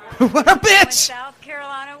 What a In bitch! South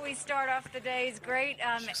Carolina, we start off the days great.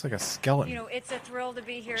 It's like a skeleton. You know, it's a thrill to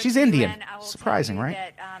be here. She's at the Indian. UN. I will Surprising, tell you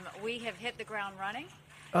right? That, we have hit the ground running.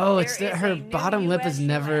 Oh, There it's is that a her new bottom lip US is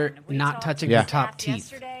never UN. We not talked touching to her the top staff teeth.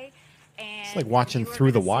 yesterday, And It's like watching you are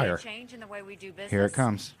Through the gonna see a Wire. change in the way we do business. Here it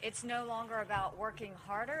comes. It's no longer about working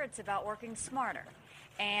harder, it's about working smarter.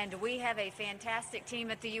 And we have a fantastic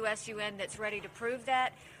team at the USUN that's ready to prove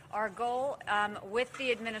that. Our goal with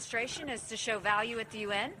the administration is to show value at the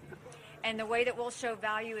UN. And the way that we'll show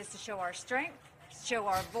value is to show our strength, show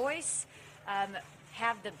our voice,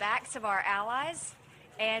 have the backs of our allies,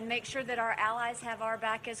 and make sure that our allies have our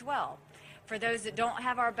back as well. For those that don't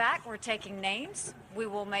have our back, we're taking names. We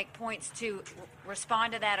will make points to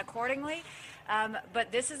respond to that accordingly.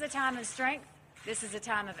 But this is a time of strength. This is a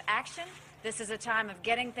time of action. This is a time of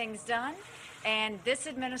getting things done. And this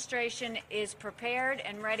administration is prepared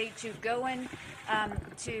and ready to go in,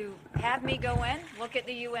 to have me go in, look at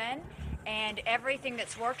the UN, and everything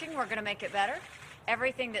that's working, we're going to make it better.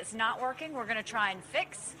 Everything that's not working, we're going to try and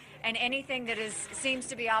fix. And anything that seems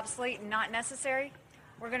to be obsolete and not necessary,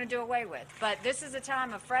 we're going to do away with. But this is a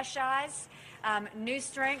time of fresh eyes, new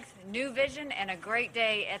strength, new vision, and a great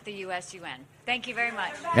day at the USUN. Thank you very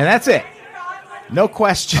much. And that's it. No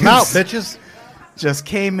questions. I'm out, bitches. Just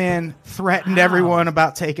came in, threatened everyone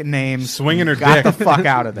about taking names, Swinging her got dick. the fuck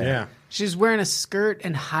out of there. Yeah. She's wearing a skirt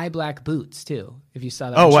and high black boots too. If you saw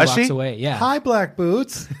that, Oh, when was she walks she? away, yeah. Hi, black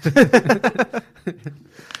boots.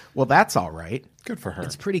 Well, that's all right. Good for her.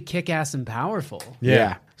 It's pretty kick-ass and powerful.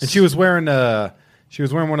 Yeah. And she was wearing one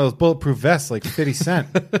of those bulletproof vests like 50 Cent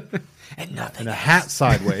And nothing. and a hat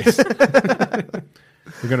sideways.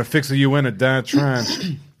 We're gonna fix the UN at Donald Trump.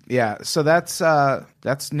 Yeah, so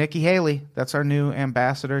that's Nikki Haley. That's our new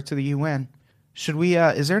ambassador to the UN. Should we?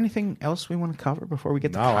 Is there anything else we want to cover before we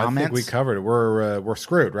get to No, I comments? think we covered it. We're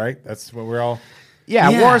screwed, right? That's what we're all. Yeah,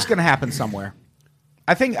 Yeah. war is going to happen somewhere.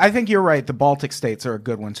 I think you're right. The Baltic states are a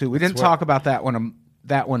good one too. We didn't talk about that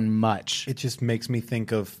one much. It just makes me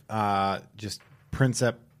think of just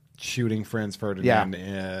Princip shooting Franz Ferdinand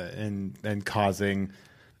and causing.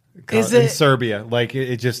 Is in it- Serbia? Like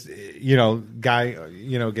it just guy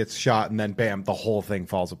gets shot and then bam, the whole thing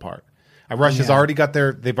falls apart. Russia's already got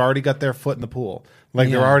they've already got their foot in the pool. Like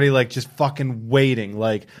they're already like just fucking waiting.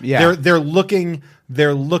 Like they're looking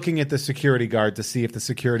at the security guard to see if the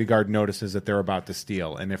security guard notices that they're about to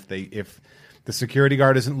steal, and if the security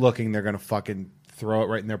guard isn't looking, they're gonna fucking throw it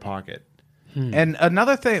right in their pocket. And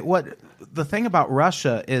another thing, the thing about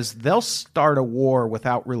Russia is they'll start a war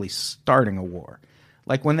without really starting a war.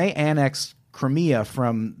 Like when they annexed Crimea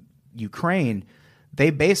from Ukraine, they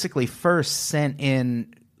basically first sent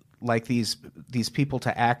in like these people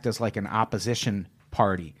to act as like an opposition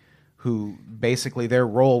party who basically their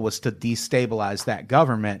role was to destabilize that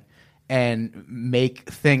government and make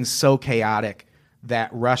things so chaotic that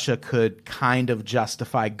Russia could kind of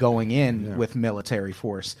justify going in with military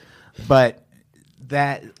force. But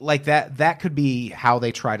that could be how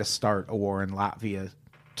they try to start a war in Latvia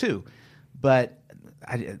too. But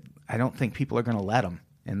I don't think people are going to let them.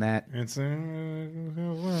 And that It's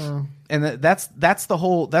that's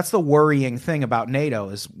the worrying thing about NATO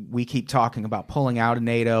is we keep talking about pulling out of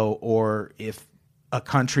NATO, or if a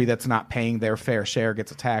country that's not paying their fair share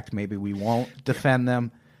gets attacked, maybe we won't defend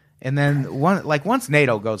them. And then once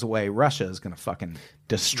NATO goes away, Russia is going to fucking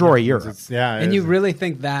destroy Europe. And you really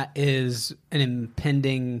think that is an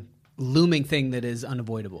impending, looming thing that is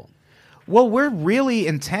unavoidable? Well, we're really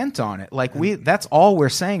intent on it. Like that's all we're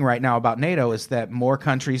saying right now about NATO is that more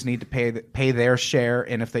countries need to pay their share,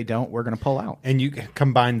 and if they don't, we're going to pull out. And you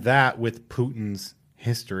combine that with Putin's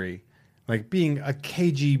history, like being a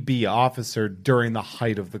KGB officer during the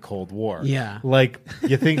height of the Cold War. Yeah. Like,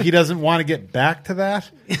 you think he doesn't want to get back to that?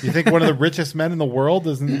 You think one of the richest men in the world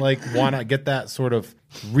doesn't want to get that sort of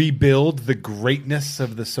rebuild the greatness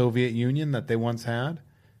of the Soviet Union that they once had?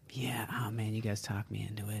 Yeah. Oh man, you guys talked me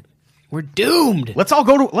into it. We're doomed. Let's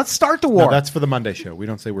start the war. No, that's for the Monday show. We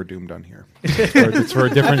don't say we're doomed on here. It's for a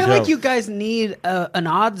different I feel show. like you guys need an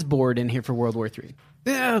odds board in here for World War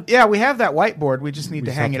III. Yeah, we have that whiteboard. We just need We to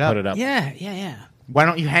just hang have it to up. put it up. Yeah. Why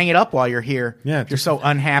don't you hang it up while you're here? Yeah, if you're so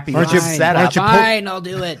unhappy Why with don't you- the why setup. don't you pull- Fine, I'll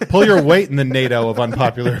do it. Pull your weight in the NATO of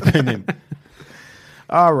unpopular opinion.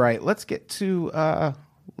 All right, let's get to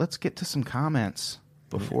some comments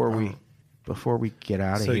before we get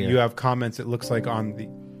out of So here. you have comments, it looks like, on the...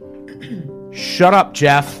 Shut up,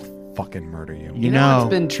 Jeff. Fucking murder you. You know what's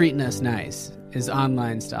been treating us nice is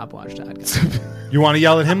onlinestopwatch.com. You want to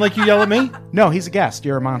yell at him like you yell at me? No, he's a guest.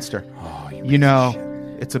 You're a monster. Oh, You know,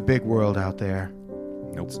 it's a big world out there.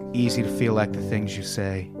 Nope. It's easy to feel like the things you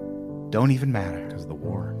say don't even matter. Because of the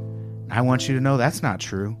war. I want you to know that's not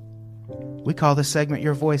true. We call this segment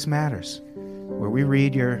Your Voice Matters, where we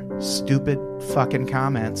read your stupid fucking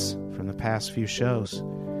comments from the past few shows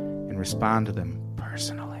and respond to them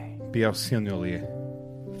personally. Personally.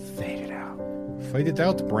 Fade it out. Fight it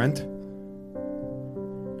out, Brent.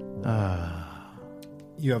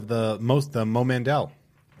 You have the Mo Mandel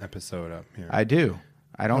episode up here. I do.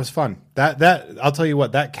 I That don't. was fun. That I'll tell you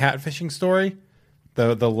what, that catfishing story,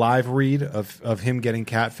 the live read of him getting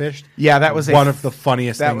catfished. Yeah, that was one of the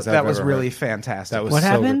funniest things That I've was ever really heard. fantastic. That was What so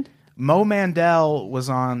happened? good. Mo Mandel was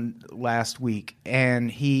on last week, and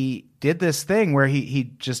he did this thing where he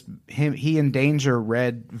and Danger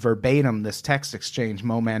read verbatim this text exchange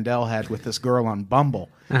Mo Mandel had with this girl on Bumble,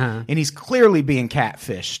 and he's clearly being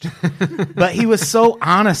catfished. But he was so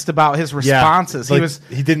honest about his responses. Yeah,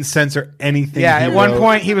 He didn't censor anything. yeah. he At one wrote.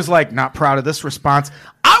 point, he was like, "Not proud of this response.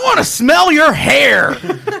 I want to smell your hair."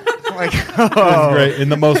 Like, It was great in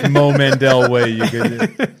the most Mo Mandel way you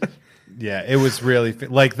could. Yeah, it was really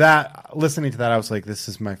like that. Listening to that, I was like, "This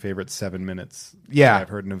is my favorite 7 minutes." Yeah. I've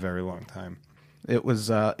heard in a very long time. it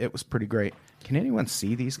was pretty great. Can anyone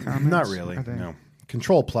see these comments? Not really. Are they- No.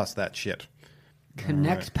 Control plus that shit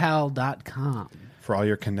ConnectPal.com. for all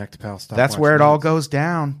your ConnectPal stuff. That's where it all goes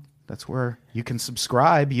down. That's where you can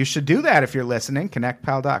subscribe. You should do that if you're listening.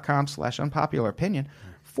 ConnectPal.com/unpopular-opinion.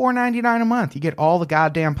 $4.99 a month. You get all the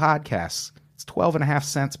goddamn podcasts. It's 12.5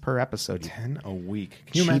 cents per episode. 10 a week.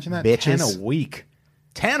 Can you Cheap imagine that? bitches. 10 a week.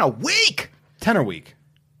 10 a week. 10 a week.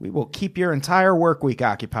 We will keep your entire work week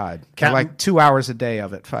occupied. For Captain- like 2 hours a day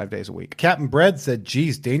of it, 5 days a week. Captain Bread said,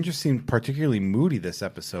 "Geez, Danger seemed particularly moody this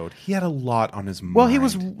episode. He had a lot on his mind." Well, he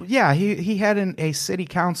was, yeah, he had a city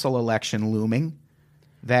council election looming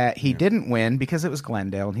that he didn't win because it was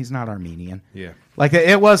Glendale and he's not Armenian. Yeah. Like,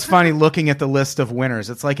 it was funny looking at the list of winners.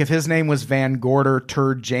 It's like if his name was Van Gorder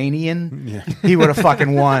Turjanian, he would have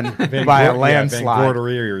fucking won by a landslide.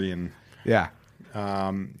 Yeah,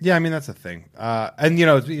 yeah, I mean, that's a thing. And,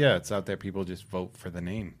 it's out there. People just vote for the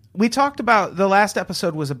name. We talked about, the last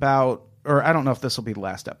episode was about, or I don't know if this will be the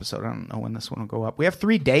last episode. I don't know when this one will go up. We have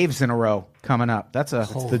 3 Daves in a row coming up. That's the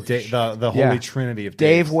Holy Trinity of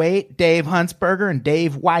Dave Daves. Waite, Dave Huntsberger, and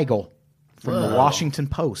Dave Weigel from the Washington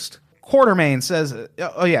Post. Quartermain says,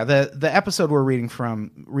 the episode we're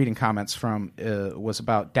reading comments from was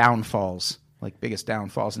about downfalls, like biggest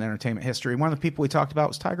downfalls in entertainment history. One of the people we talked about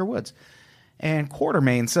was Tiger Woods. And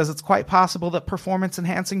Quartermain says it's quite possible that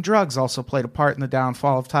performance-enhancing drugs also played a part in the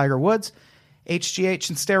downfall of Tiger Woods. HGH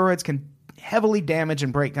and steroids can heavily damage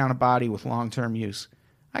and break down a body with long-term use.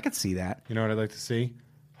 I could see that. You know what I'd like to see?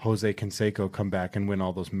 Jose Canseco come back and win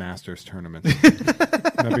all those Masters tournaments.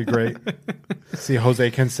 That'd be great. See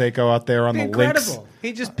Jose Canseco out there on the links. Incredible.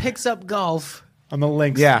 He just picks up golf. On the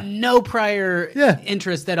links. Yeah. No prior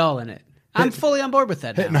interest at all in it. I'm fully on board with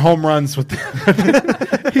that Hitting now. home runs with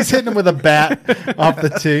he's hitting them with a bat off the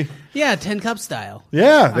tee. Yeah, 10 Cup style.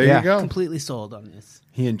 Yeah, there Yeah. you go. Completely sold on this.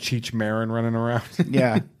 He and Cheech Marin running around.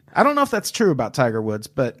 Yeah. I don't know if that's true about Tiger Woods,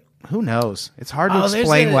 but who knows? It's hard to Oh, there's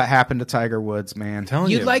explain a- what happened to Tiger Woods, man. Telling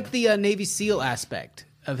You'd you. like the Navy SEAL aspect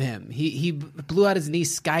of him. He blew out his knee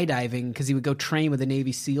skydiving because he would go train with the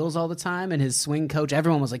Navy SEALs all the time, and his swing coach,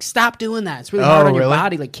 everyone was like, "Stop doing that! It's really hard on your really?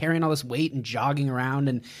 body, like carrying all this weight and jogging around."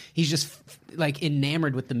 And he's just like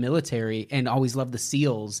enamored with the military and always loved the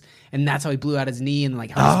SEAls, and that's how he blew out his knee and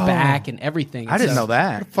like hurt his back and everything. I didn't So- know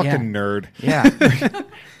that. fucking Yeah. nerd. Yeah.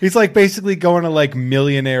 He's like basically going to like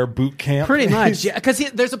millionaire boot camp. Pretty much, yeah. Because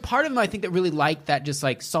there's a part of him I think that really liked that, just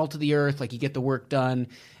like salt of the earth, like you get the work done.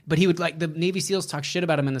 But he would like the Navy SEALs talk shit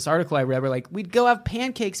about him in this article I read. Where like we'd go have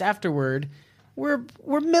pancakes afterward. We're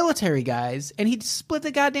military guys, and he'd split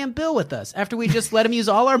the goddamn bill with us after we just let him use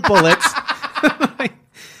all our bullets.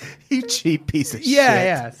 You cheap piece of shit.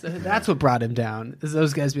 Yeah. So that's what brought him down. Is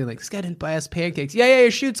those guys being like, "This guy didn't buy us pancakes." Yeah,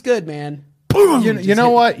 your shoot's good, man. Boom. You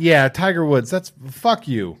know what? Yeah, Tiger Woods. That's fuck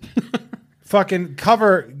you. Fucking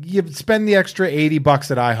cover. You spend the extra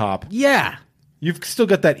 $80 at IHOP. Yeah. You've still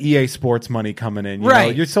got that EA Sports money coming in. You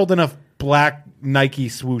Right. know? You sold enough black Nike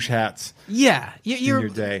swoosh hats. Yeah, you're your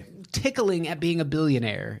day. tickling at being a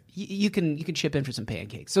billionaire. You can chip in for some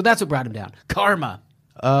pancakes. So that's what brought him down. Karma.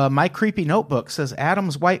 My creepy notebook says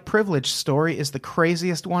Adam's white privilege story is the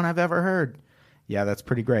craziest one I've ever heard. Yeah, that's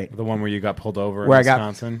pretty great. The one where you got pulled over Where I in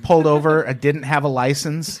Wisconsin. got pulled over, I didn't have a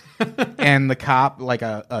license, and the cop, like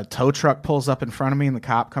a tow truck pulls up in front of me, and the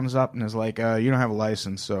cop comes up and is like, "You don't have a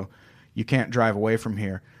license, so you can't drive away from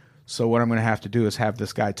here. So what I'm going to have to do is have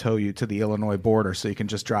this guy tow you to the Illinois border so you can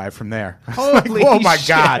just drive from there." I was like, Holy oh my shit.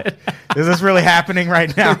 God, is this really happening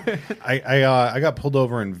right now? I got pulled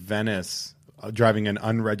over in Venice driving an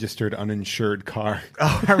unregistered, uninsured car.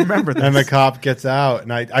 Oh, I remember this. And the cop gets out,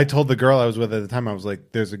 and I told the girl I was with at the time, I was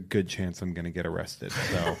like, "There's a good chance I'm going to get arrested,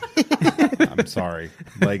 so I'm sorry.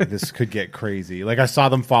 Like, this could get crazy." Like, I saw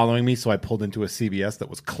them following me, so I pulled into a CVS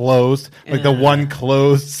that was closed, like the one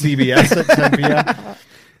closed CVS at 10 p.m.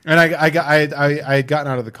 And I had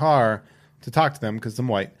gotten out of the car to talk to them because I'm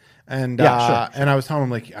white, And Yeah, sure. and I was telling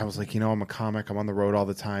him I was like, I'm a comic. I'm on the road all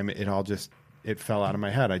the time. It fell out of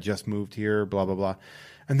my head. I just moved here, blah, blah, blah.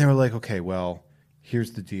 And they were like, okay, well,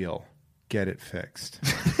 here's the deal. Get it fixed.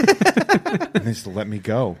 And they just let me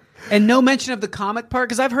go. And no mention of the comic part,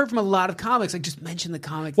 because I've heard from a lot of comics, like, just mention the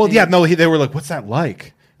comic. Well, thing. yeah, no, they were like, what's that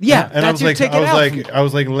like? Yeah, and I was like, I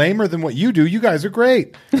was like, lamer than what you do. You guys are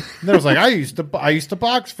great. And then I was like, I used to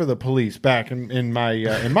box for the police back in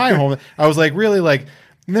my home. I was like, really, like,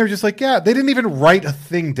 and they were just like, yeah, they didn't even write a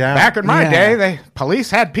thing down. Back in my day, police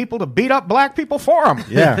had people to beat up black people for them.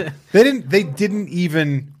 Yeah, they didn't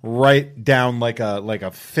even write down like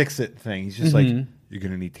a fix it thing. He's just like, you're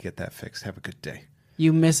gonna need to get that fixed. Have a good day.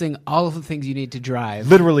 You missing all of the things you need to drive.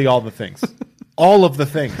 Literally all the things. All of the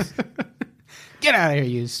things. Get out of here,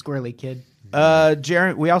 you squirrely kid.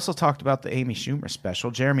 Jeremy, we also talked about the Amy Schumer special.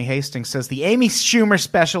 Jeremy Hastings says the Amy Schumer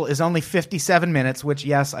special is only 57 minutes, which,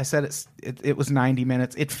 yes, I said it was 90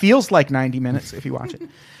 minutes. It feels like 90 minutes if you watch it.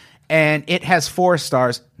 And it has 4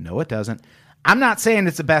 stars. No, it doesn't. I'm not saying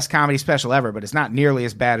it's the best comedy special ever, but it's not nearly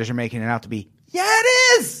as bad as you're making it out to be. Yeah,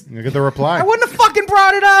 it is. Look at the reply. I wouldn't have fucking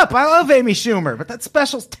brought it up. I love Amy Schumer, but that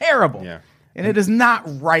special's terrible. Yeah. And it is not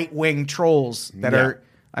right-wing trolls that are...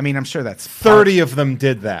 I mean, I'm sure that's 30 of them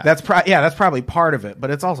did that. That's probably part of it,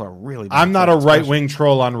 but it's also really bad. I'm not a right-wing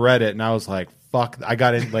troll on Reddit, and I was like, fuck. I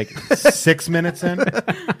got in like 6 minutes in,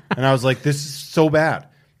 and I was like, this is so bad.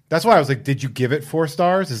 That's why I was like, did you give it 4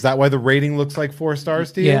 stars? Is that why the rating looks like 4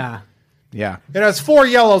 stars to you? Yeah. Yeah. It has 4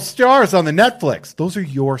 yellow stars on the Netflix. Those are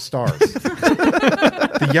your stars.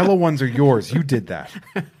 The yellow ones are yours. You did that.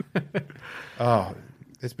 Oh.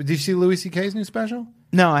 Did you see Louis C.K.'s new special?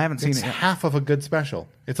 No, I haven't seen It's it yet. half of a good special.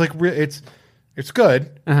 It's like it's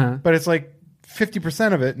good, but it's like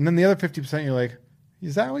 50% of it, and then the other 50% you're like,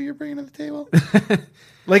 is that what you're bringing to the table?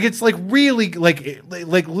 Like it's like really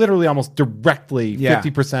like literally almost directly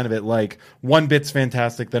 50% of it. Like one bit's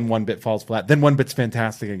fantastic, then one bit falls flat, then one bit's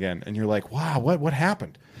fantastic again, and you're like, wow, what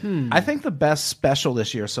happened? I think the best special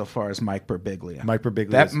this year so far is Mike Birbiglia. Mike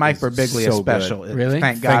Birbiglia. That Mike Birbiglia so special. good. Really?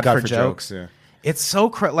 Thank God for jokes. Yeah. It's so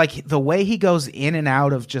like the way he goes in and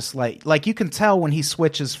out of just like you can tell when he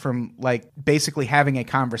switches from like basically having a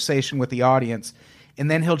conversation with the audience, and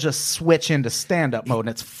then he'll just switch into stand-up mode, and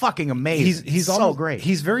it's fucking amazing. He's so almost, great.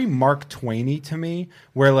 He's very Mark Twain-y to me,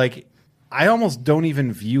 where like I almost don't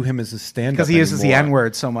even view him as a stand-up because he uses the anymore.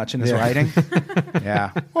 N-word so much in his writing. Yeah.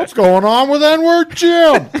 What's going on with N-word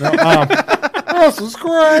Jim? This is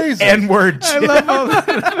crazy. N-word Jim. I love all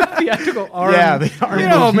the theatrical arm. Yeah, the arm You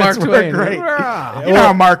know, movements Mark were Twain. great. You know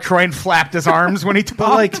how Mark Twain flapped his arms when he talked?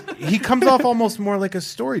 But like he comes off almost more like a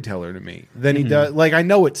storyteller to me than he does. Like I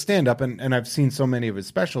know it's stand up, and I've seen so many of his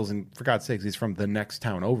specials, and for God's sakes, he's from the next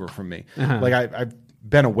town over from me. Like I've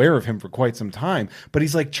been aware of him for quite some time, but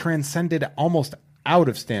he's like transcended almost out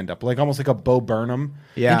of stand up, like almost like a Bo Burnham.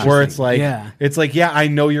 Yeah. Where it's like I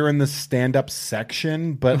know you're in the stand up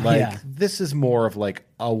section, but like this is more of like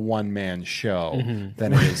a one man show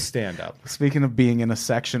than it is stand up. Speaking of being in a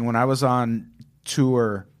section, when I was on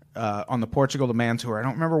tour on the Portugal the Man tour, I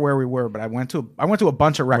don't remember where we were, but I went to a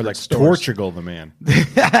bunch of record Or like stores. Portugal the Man.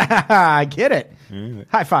 I get it.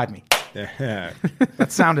 High five me. Yeah.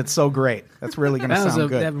 That sounded so great. That's really going to sound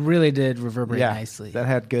good. That really did reverberate nicely. That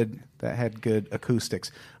had good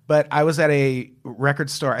acoustics. But I was at a record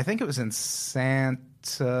store. I think it was in Santa.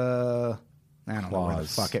 I don't know where the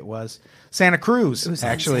fuck it was. Santa Cruz. It was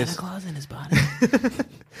actually Santa Claus in his body.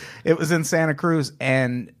 It was in Santa Cruz,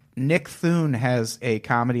 and Nick Thune has a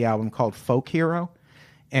comedy album called Folk Hero,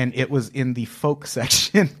 and it was in the folk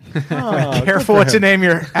section. Careful what you name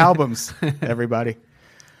your albums, everybody.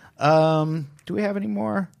 Do we have any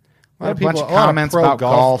more? A lot of bunch people, of comments about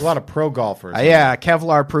golf. A lot of pro golfers. Yeah,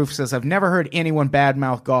 Kevlar Proof says, I've never heard anyone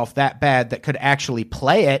badmouth golf that bad that could actually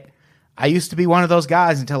play it. I used to be one of those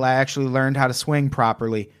guys until I actually learned how to swing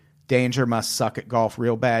properly. Danger must suck at golf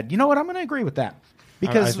real bad. You know what? I'm going to agree with that.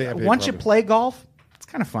 Because I think once you play golf, it's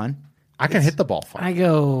kind of fun. I can hit the ball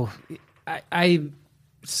fine. I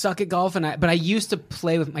suck at golf, but I used to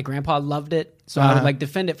play with my grandpa. Loved it, so I would like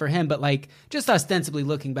defend it for him. But like just ostensibly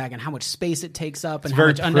looking back and how much space it takes up and how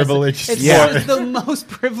very much privileged. It's Yeah. the most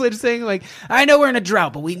privileged thing. Like I know we're in a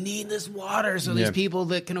drought, but we need this water. So these people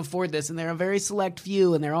that can afford this, and they're a very select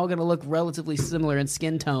few, and they're all going to look relatively similar in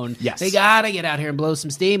skin tone. Yes. They gotta get out here and blow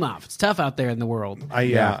some steam off. It's tough out there in the world.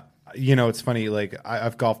 You know, it's funny. Like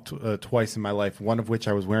I've golfed twice in my life. One of which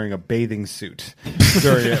I was wearing a bathing suit.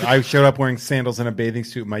 I showed up wearing sandals and a bathing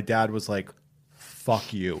suit. My dad was like,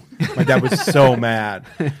 "Fuck you." My dad was so mad.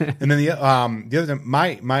 And then the other time,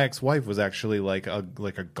 my ex-wife was actually like a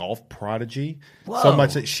golf prodigy. So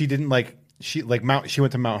much that she didn't like. she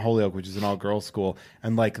went to Mount Holyoke, which is an all girls school,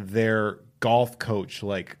 and like their golf coach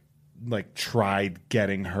like tried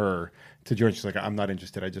getting her to join. She's like, I'm not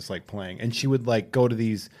interested. I just like playing. And she would like go to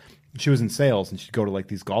these. She was in sales, and she'd go to like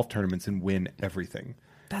these golf tournaments and win everything.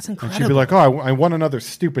 That's And incredible. she'd be like, "Oh, I won another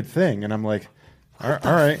stupid thing," and I'm like, "All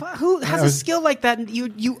right." Who has a skill like that? And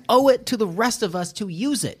you owe it to the rest of us to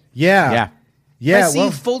use it. Yeah. I see you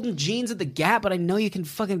folding jeans at the Gap, but I know you can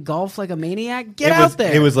fucking golf like a maniac. Get it out was,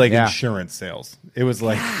 there. It was like Yeah. insurance sales. It was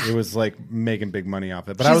like making big money off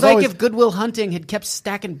it. But She's I was like always, if Goodwill Hunting had kept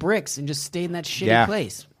stacking bricks and just stayed in that shitty Yeah.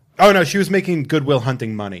 place. oh no, she was making Goodwill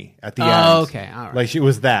Hunting money at the end. Oh, okay, all right. Like she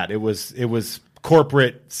was that. It was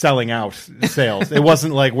corporate selling out sales. It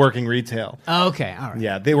wasn't like working retail. Okay, all right.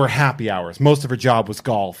 Yeah, they were happy hours. Most of her job was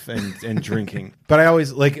golf and drinking. But I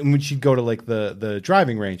always like when she'd go to like the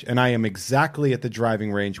driving range, and I am exactly at the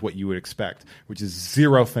driving range what you would expect, which is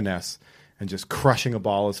zero finesse and just crushing a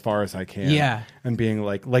ball as far as I can. Yeah. And being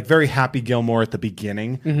like very Happy Gilmore at the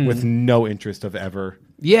beginning with no interest of ever.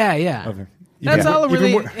 Yeah. Of, That's even- all even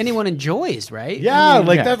really more- anyone enjoys, right? Yeah, I mean,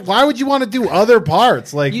 like yeah. that. Why would you want to do other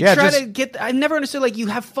parts? Like, You yeah, try just, to get. I never understood. Like you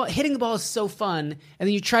have fun. Hitting the ball is so fun, and then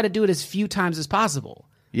you try to do it as few times as possible.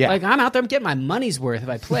 Yeah. Like I'm out there, I'm getting my money's worth if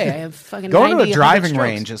I play. I have fucking Going to 90, a 100 driving strokes.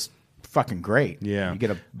 range is fucking great. yeah. You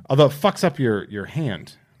get a Although it fucks up your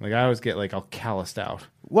hand. Like I always get like all calloused out.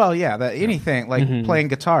 well, yeah. That anything like Mm-hmm. playing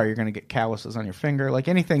guitar, you're gonna get calluses on your finger. Like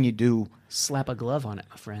anything you do, Slap a glove on it,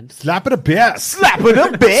 my friend. Slap it a bit. slap it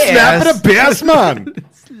a bit. Slap it a bit, man.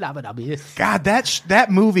 Slap it up, yes. God, that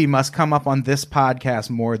movie must come up on this podcast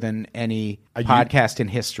more than any podcast in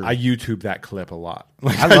history. I YouTube that clip a lot.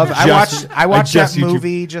 Like, I love it. I watched just that YouTube-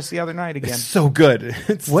 movie just the other night again. It's so good.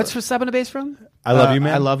 It's What's for slapping a bass from? I love you,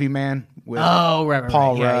 man. I love you, man. With Oh, right.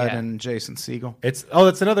 Paul Yeah, Rudd yeah. and Jason Segel. It's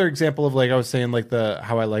that's another example of like I was saying like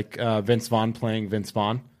how I like Vince Vaughn playing Vince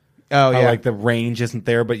Vaughn. Oh How, yeah, like the range isn't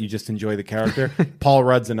there, but you just enjoy the character. Paul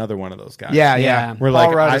Rudd's another one of those guys. yeah. Yeah. We're Paul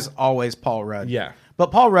like, Rudd I- is always Paul Rudd. Yeah.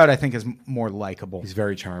 but Paul Rudd I think is more likable. He's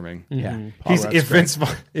very charming. Yeah, Paul He's Rudd's if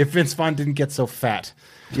great. Vince Vaughn didn't get so fat,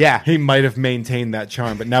 Yeah, he might have maintained that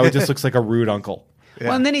charm. But now he just looks like a rude uncle.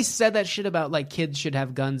 Well, and then he said that shit about like kids should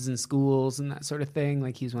have guns in schools and that sort of thing.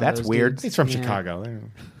 Like he's one That's of those weird. dudes. He's from Yeah. Chicago.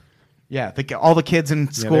 yeah. All the kids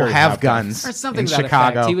in school already have have guns. Or something in to that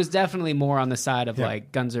Chicago. effect. He was definitely more on the side of Yeah.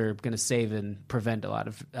 like guns are going to save and prevent a lot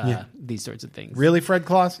of these sorts of things. Really, Fred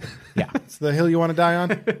Claus? Yeah. It's the hill you want to die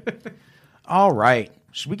on? All right,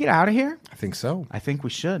 should we get out of here? I think so. I think we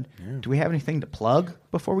should. Do we have anything to plug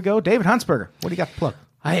before we go? David Huntsberger, what do you got to plug?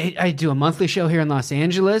 I do a monthly show here in Los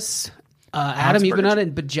Angeles. Adam, you've been Huntsberger's? on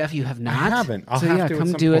it, but Jeff, you have not. I haven't. I'll so have yeah, to at come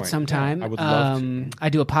some do it point. sometime. Yeah, I would love to. I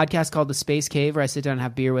do a podcast called The Space Cave, where I sit down and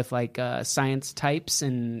have beer with like science types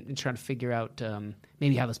and try to figure out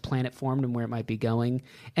maybe how this planet formed and where it might be going.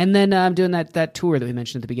 And then I'm doing that tour that we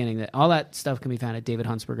mentioned at the beginning. That all that stuff can be found at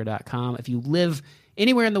davidhuntsberger.com. If you live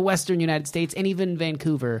anywhere in the Western United States and even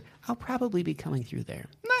Vancouver, I'll probably be coming through there.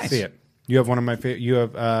 Nice. See it. You have one of my favorite. You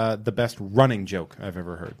have the best running joke I've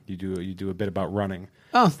ever heard. You do a bit about running.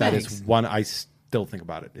 Oh, That thanks. is one I still think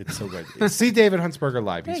about it. It's so good. See David Huntsberger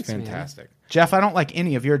live. He's Thanks, man. fantastic. Jeff, I don't like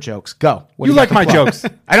any of your jokes. Go. What You do like got my to plug? jokes.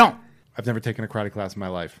 I don't. I've never taken a karate class in my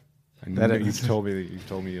life. I That know is- you've told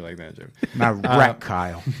me you like that joke. Now wreck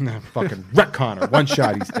Kyle. No, fucking wreck Connor. One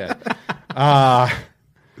shot, he's dead.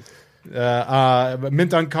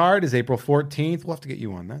 Mint on Card is April 14th. We'll have to get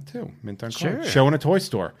you on that too. Mint on Card. Sure. Show in a toy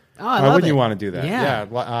store. Oh, I Why love wouldn't it. you want to do that? Yeah.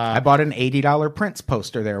 I bought an $80 Prince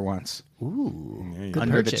poster there once Good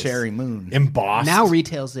under purchase. the cherry moon. embossed. Now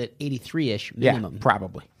retails at 83-ish Yeah, minimum.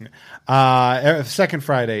 probably. Second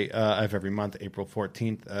Friday of every month, April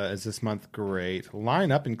 14th is this month. Great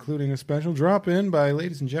lineup, including a special drop-in by,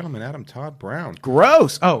 ladies and gentlemen, Adam Todd Brown.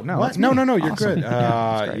 Gross. Oh no, What? that's No, me. you're Awesome. good.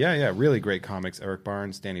 That's great. Yeah, really great comics. Eric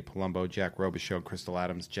Barnes, Danny Palumbo, Jack Robichaux, Crystal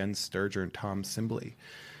Adams, Jen Sturger, and Tom Sibley.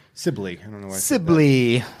 I don't know why I said that.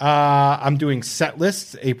 Sibley. I'm doing set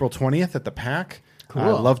lists April 20th at the Pack. Cool. I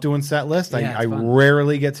love doing set lists. Yeah, I it's fun.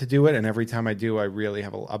 rarely get to do it, and every time I do, I really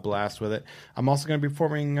have a blast with it. I'm also going to be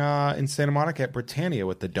performing in Santa Monica at Britannia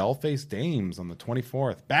with the Dollface Dames on the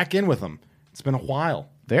 24th. Back in with them. It's been a while.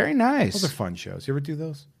 Very nice. Those are fun shows. You ever do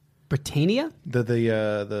those? Britannia?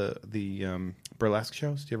 The burlesque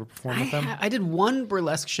shows. Do you ever perform with them? I did one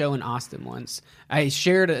burlesque show in Austin once. I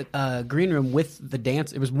shared a green room with the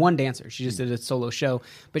dance. It was one dancer. She just did a solo show,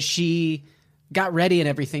 but she got ready and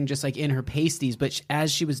everything just like in her pasties. But as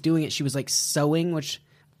she was doing it, she was like sewing, which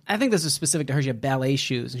I think this is specific to her. She had ballet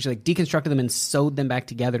shoes, and she like deconstructed them and sewed them back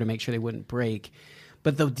together to make sure they wouldn't break.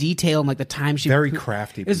 but the detail and like the time she Very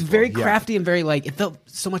crafty It was people, very yeah. crafty and very like it felt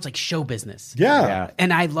so much like show business. Yeah.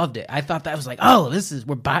 And I loved it. I thought that was like, oh,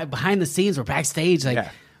 we're behind the scenes, we're backstage, like Yeah.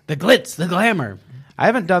 the glitz, the glamour. I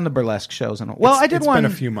haven't done the burlesque shows in a while. I did It's one.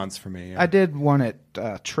 been a few months for me. Yeah. I did one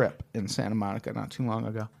at Trip in Santa Monica not too long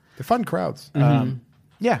ago. They're fun crowds.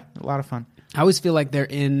 Yeah, a lot of fun. I always feel like they're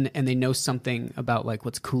in and they know something about like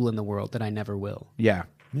what's cool in the world that I never will. Yeah.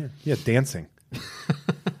 Yeah, dancing.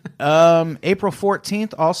 April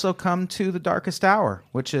 14th, also come to the Darkest Hour,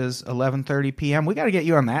 which is 11:30 p.m. We got to get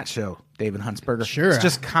you on that show, David Huntsberger. Sure. It's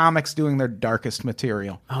just comics doing their darkest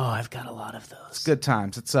material. Oh, I've got a lot of those. Good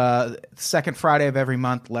times. It's second Friday of every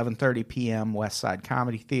month, 11:30 p.m., West Side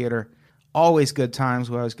Comedy Theater. Always good times.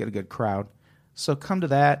 We always get a good crowd. So come to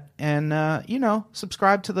that and,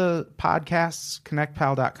 subscribe to the podcasts,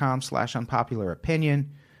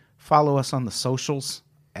 connectpal.com/unpopular-opinion. Follow us on the socials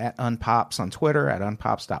at Unpops on Twitter, at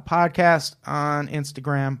unpops.podcast on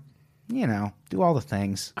Instagram. Do all the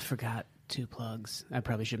things. I forgot 2 plugs. I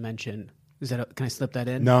probably should mention. Can I slip that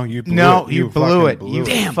in? No, you blew No, it. you blew it. fucking You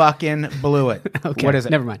Damn. fucking blew it. Okay, What is it?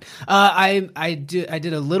 Never mind. I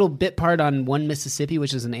did a little bit part on One Mississippi,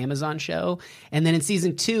 which is an Amazon show, and then in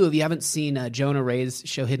season 2, if you haven't seen Jonah Ray's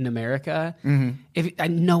show Hidden America,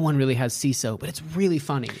 no one really has CISO, but it's really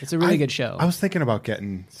funny. It's a really good show. I was thinking about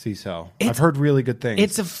getting CISO. I've heard really good things.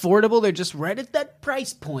 It's affordable. They're just right at that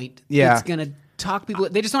price point. Yeah. It's gonna talk people.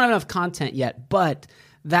 They just don't have enough content yet, but.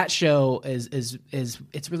 That show is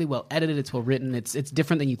it's really well edited. It's well written. It's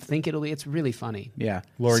different than you think it'll be. It's really funny. Yeah.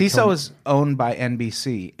 Lori CISO Cohn- is owned by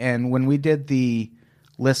NBC. And when we did the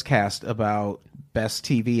listcast about best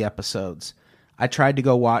TV episodes, I tried to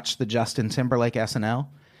go watch the Justin Timberlake SNL,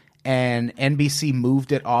 and NBC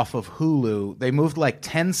moved it off of Hulu. They moved like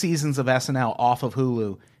 10 seasons of SNL off of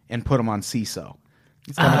Hulu and put them on CISO.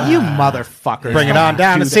 You motherfuckers. Bring it on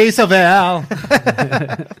down to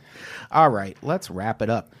CISOville. All right, let's wrap it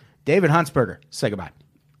up. David Huntsberger, say goodbye.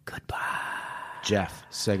 Goodbye. Jeff,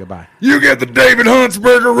 say goodbye. You get the David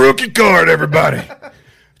Huntsberger rookie card, everybody.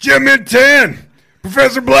 Jim in 10.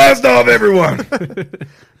 Professor Blastov, everyone.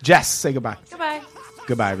 Jess, say goodbye. Goodbye.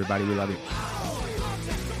 Goodbye, everybody. We love you.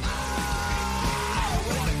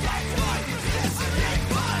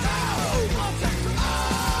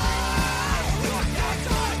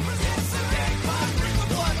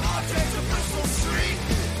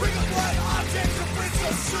 Bring a blood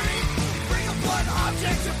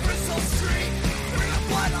object to Bristol Street.